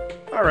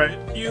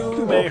 Alright,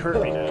 you may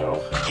hurt me now,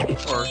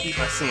 or eat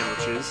my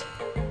sandwiches.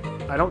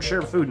 I don't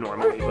share food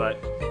normally, but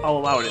I'll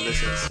allow it in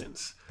this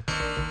instance.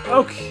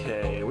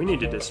 Okay, we need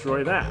to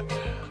destroy that.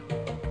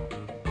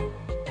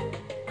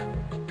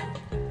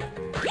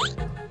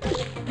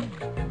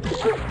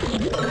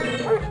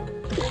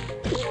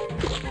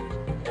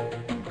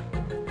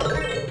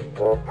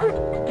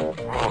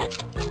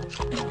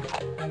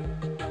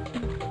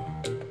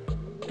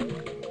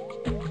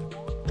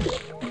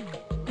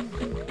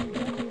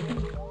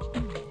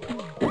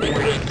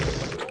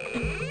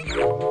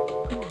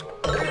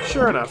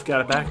 Sure enough,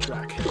 gotta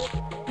backtrack.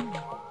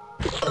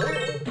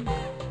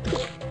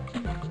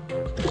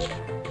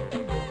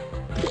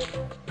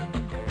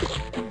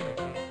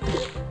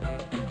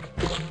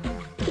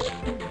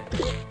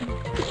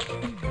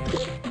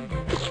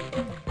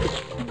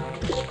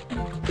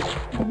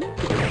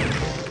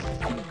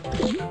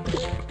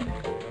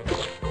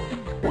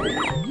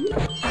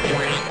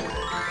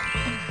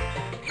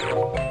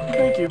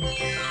 Thank you.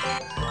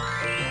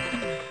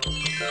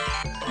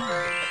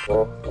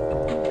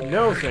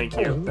 No, thank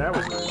you. That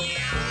was rude.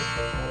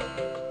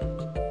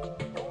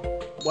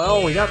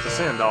 Well, we got the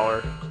sand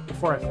dollar.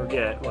 Before I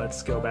forget,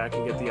 let's go back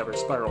and get the other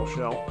spiral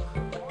shell.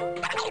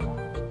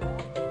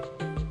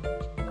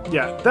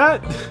 Yeah,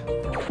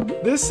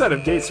 this set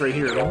of gates right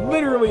here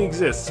literally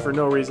exists for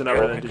no reason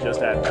other than to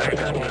just add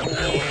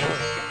backtracking.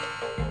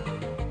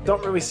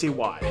 Don't really see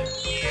why.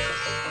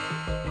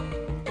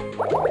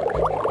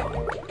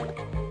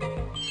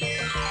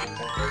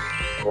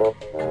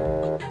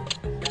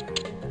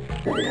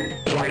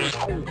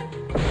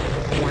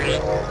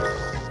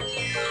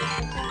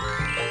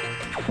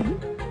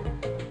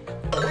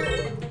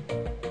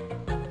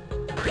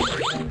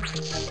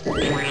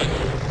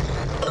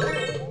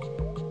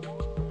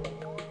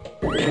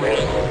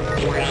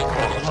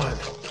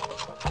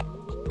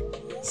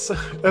 So,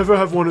 ever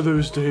have one of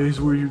those days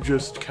where you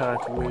just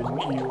can't win,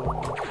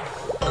 Eeyore?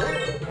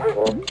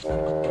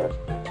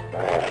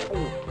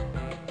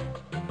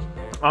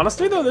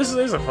 Honestly, though, this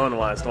is a fun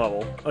last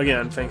level.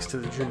 Again, thanks to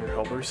the junior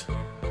helpers.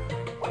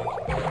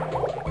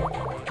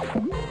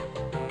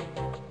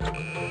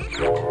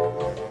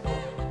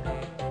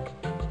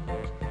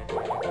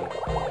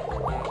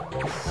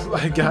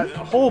 I got a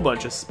whole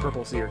bunch of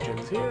purple sea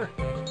urchins here.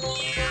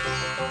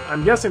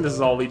 I'm guessing this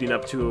is all leading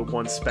up to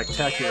one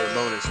spectacular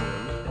bonus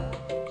room.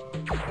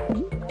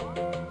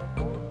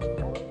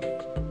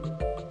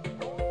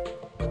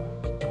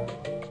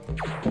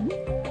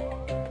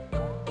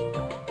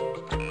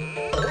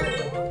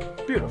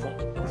 Beautiful.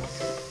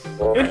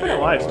 Infinite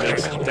lives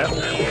makes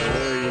definitely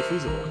very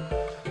feasible.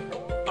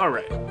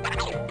 Alright.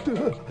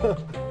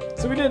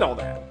 So we did all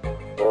that.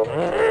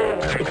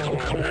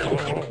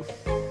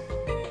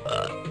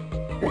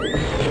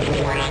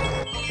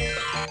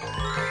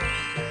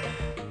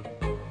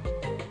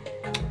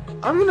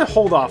 I'm gonna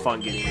hold off on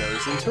getting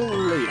those until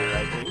later,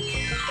 I think.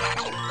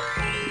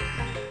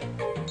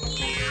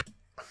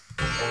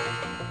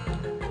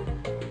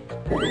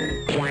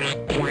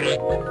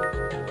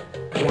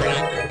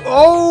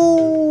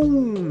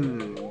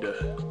 Owned!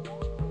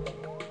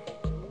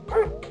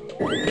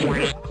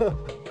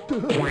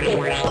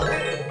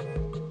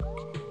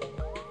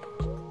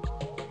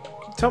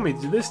 Tell me,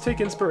 did this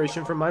take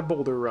inspiration from my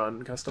Boulder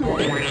Run custom?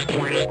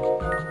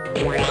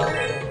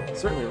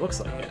 Certainly looks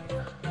like it.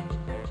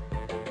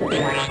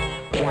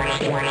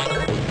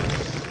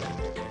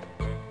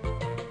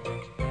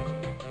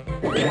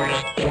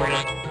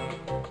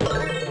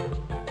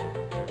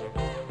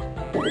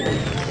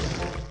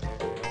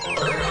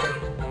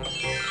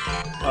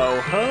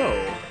 Oh ho!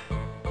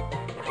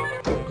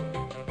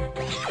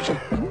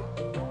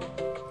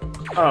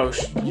 Oh,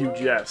 you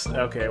jest.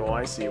 Okay, well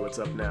I see what's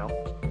up now.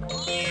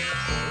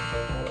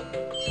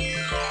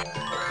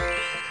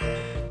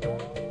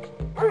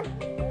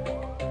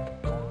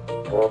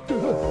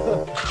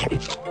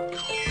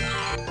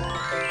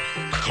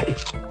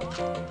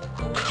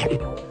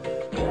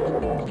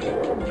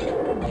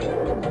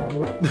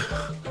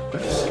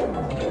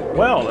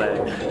 Well then,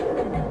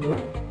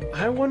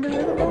 I wonder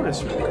where the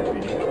bonus room could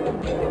be.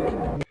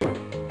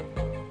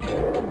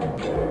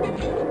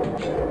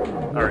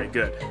 Alright,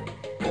 good.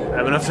 I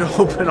have enough to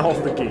open all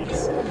the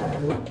gates.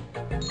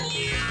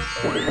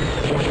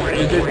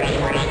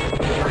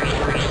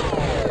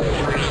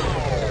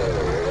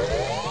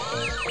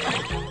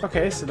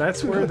 Okay, so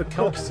that's where the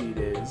kelp seed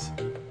is.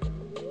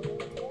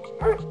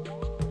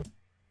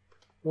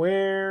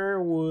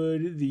 Where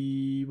would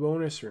the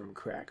bonus room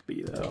crack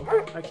be, though?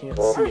 I can't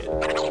see it.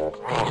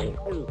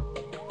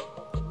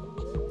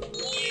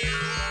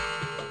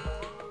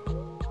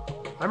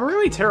 I'm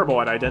really terrible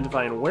at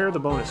identifying where the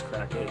bonus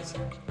crack is.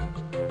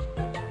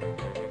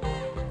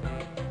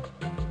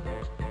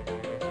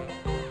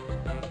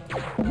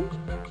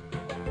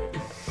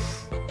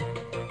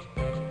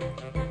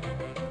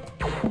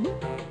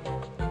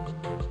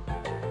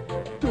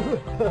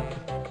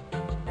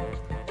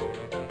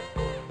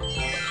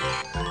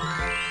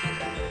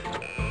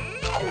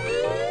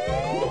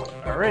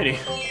 Alrighty.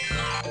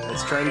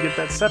 Let's try to get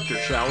that scepter,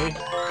 shall we?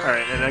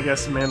 Alright, and I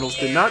guess Mandals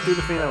did not do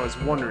the thing I was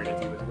wondering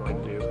if he was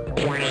going to do.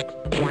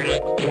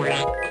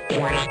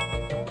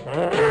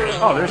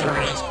 Oh, there's my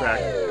bonus crack.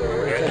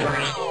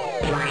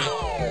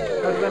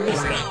 How did I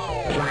miss that?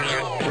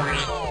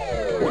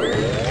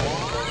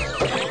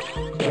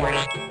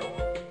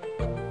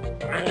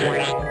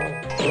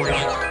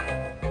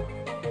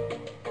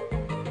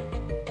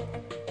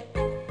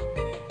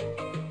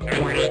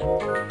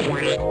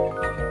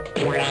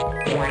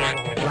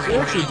 So you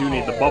actually do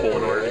need the bubble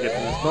in order to get to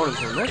this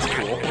bonus room. That's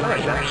cool. I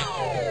like that.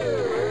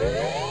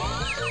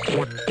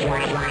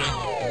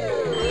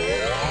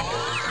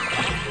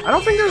 I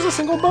don't think there's a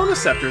single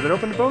bonus scepter that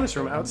opened a bonus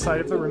room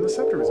outside of the room the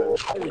scepter was in.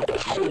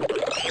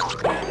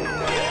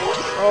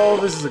 Oh,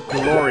 this is a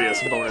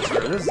glorious bonus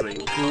room. This is a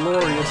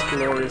glorious,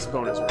 glorious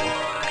bonus room.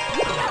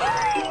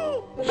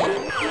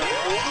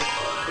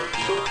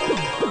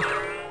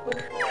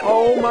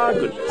 Oh my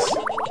goodness.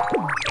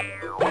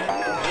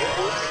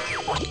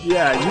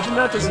 Yeah, you did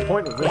not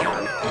disappoint with this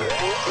one.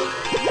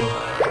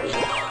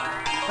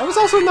 That was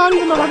also not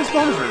even the hardest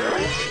bonus room.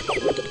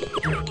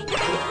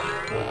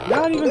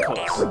 Not even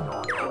close.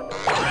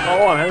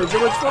 Oh, I'm having so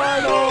much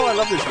fun! Oh, I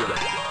love this room.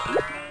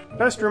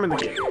 Best room in the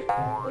game.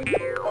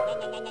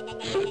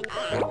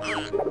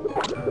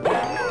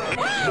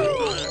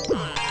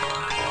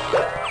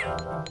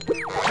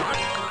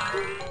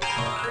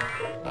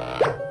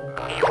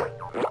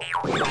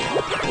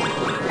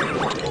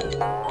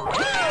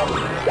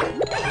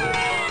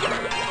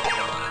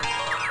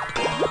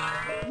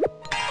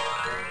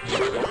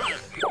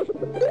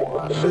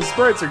 The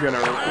sprites are gonna...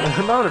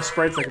 The amount of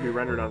sprites that can be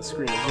rendered on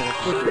screen is gonna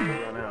quickly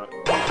run out.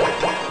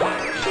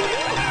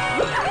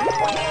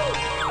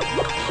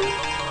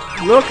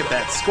 Look at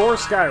that score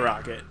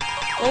skyrocket.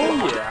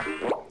 Oh yeah.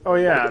 Oh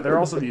yeah, there are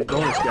also these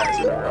bonus guys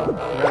in there.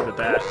 Remember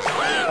that.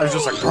 I was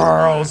just like,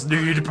 pearls,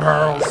 need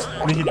pearls,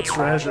 need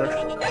treasure.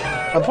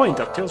 I'm playing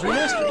DuckTales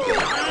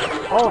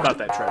Remastered. All about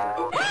that treasure.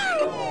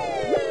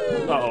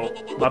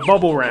 Uh-oh. My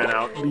bubble ran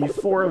out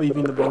before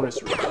leaving the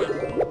bonus room.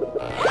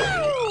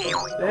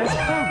 That's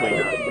probably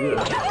not good.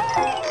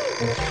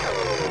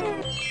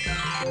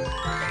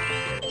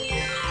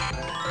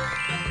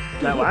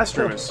 That last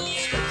room is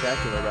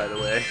spectacular, by the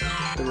way.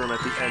 The room at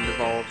the end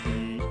of all of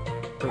the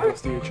purple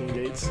steel chain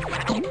gates.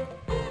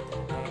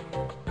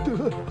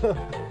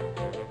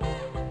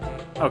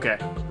 Okay.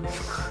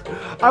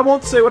 I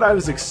won't say what I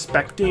was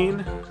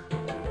expecting.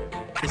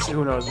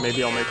 Who knows,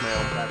 maybe I'll make my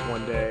own pack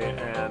one day,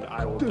 and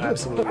I will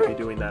absolutely be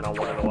doing that on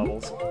one of the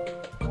levels.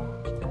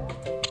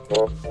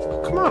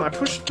 Come on, I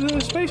pushed the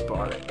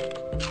spacebar.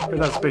 Or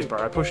not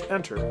spacebar, I pushed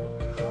enter.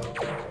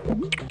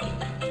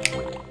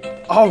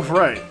 Oh,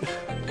 right.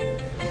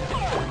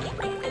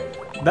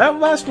 That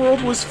last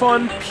world was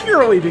fun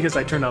purely because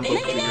I turned on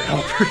both junior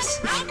helpers.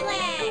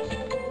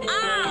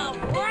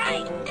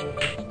 Alright!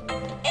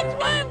 It's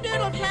Worm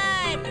Doodle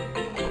time!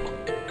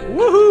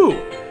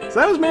 Woohoo! So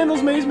that was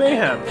Mandals Maze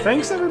Mayhem.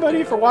 Thanks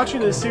everybody for watching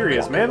this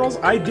series.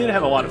 Mandals, I did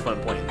have a lot of fun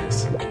playing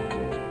this.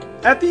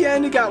 At the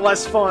end, it got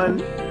less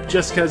fun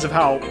just because of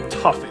how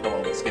tough the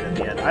levels get at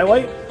the end. I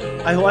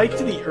liked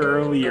the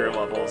earlier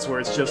levels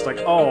where it's just like,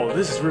 oh,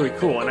 this is really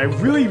cool, and I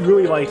really,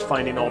 really liked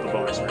finding all the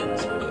bonus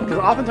rooms. Because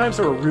oftentimes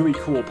there were really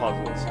cool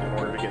puzzles in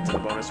order to get to the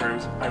bonus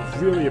rooms. I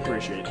really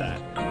appreciate that.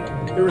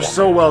 They were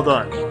so well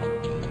done.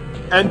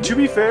 And to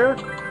be fair,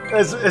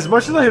 as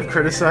much as I have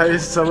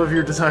criticized some of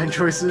your design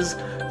choices,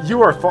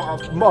 you are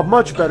a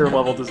much better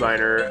level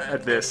designer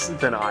at this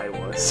than I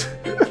was.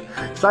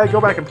 So I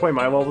go back and play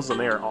my levels and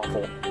they are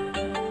awful.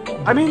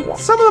 I mean,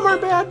 some of them are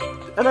bad,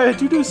 and I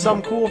do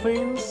some cool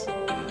things,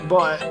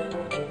 but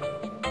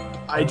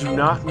I do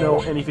not know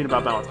anything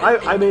about balance.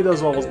 I made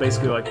those levels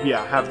basically like,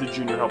 yeah, have the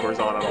junior helpers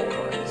on at all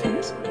times,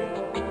 basically.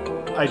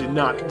 I did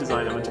not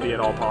design them to be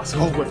at all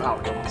possible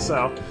without them,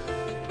 so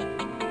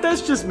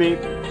that's just me.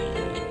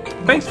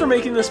 Thanks for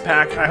making this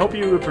pack. I hope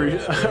you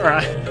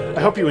I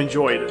hope you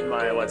enjoyed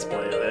my Let's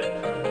Play of it.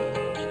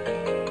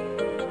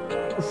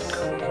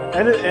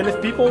 And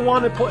if people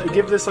want to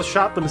give this a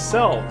shot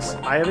themselves,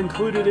 I have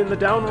included in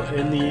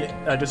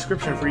the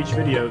description for each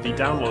video the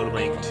download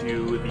link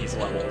to these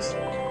levels.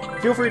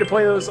 Feel free to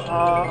play those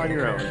on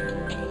your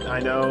own. I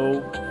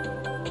know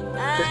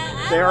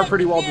they are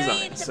pretty well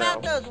designed. So.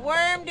 About those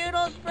worm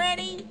doodles,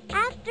 Freddy?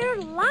 After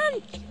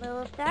lunch,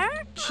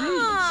 Luther.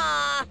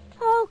 Jeez.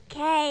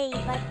 Okay,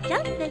 but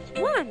just this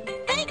one.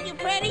 Thank you,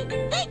 Freddy.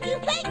 Thank you,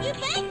 thank you,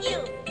 thank you.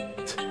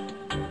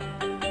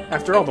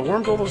 After all, the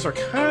worm doodles are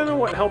kind of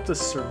what helped us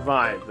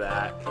survive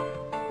that.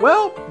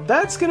 Well,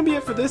 that's going to be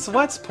it for this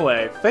Let's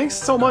Play. Thanks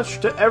so much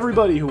to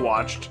everybody who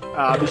watched.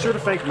 Be sure to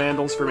thank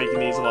Mandals for making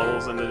these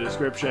levels in the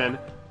description.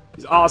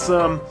 He's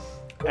awesome.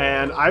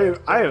 And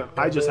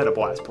I just had a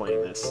blast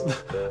playing this.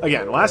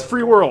 Again, last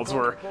 3 worlds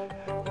were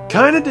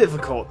kind of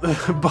difficult,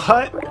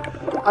 but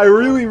I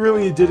really,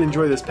 really did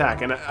enjoy this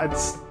pack, and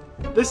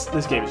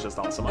this game is just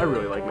awesome. I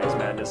really like Maze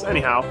Madness.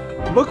 Anyhow,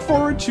 look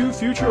forward to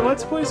future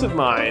Let's Plays of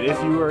mine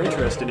if you are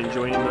interested in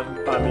joining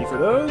me for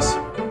those.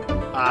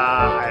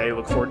 I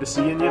look forward to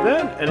seeing you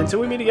then, and until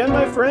we meet again,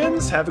 my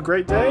friends, have a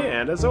great day,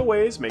 and as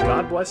always, may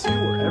God bless you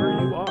wherever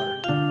you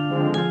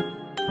are.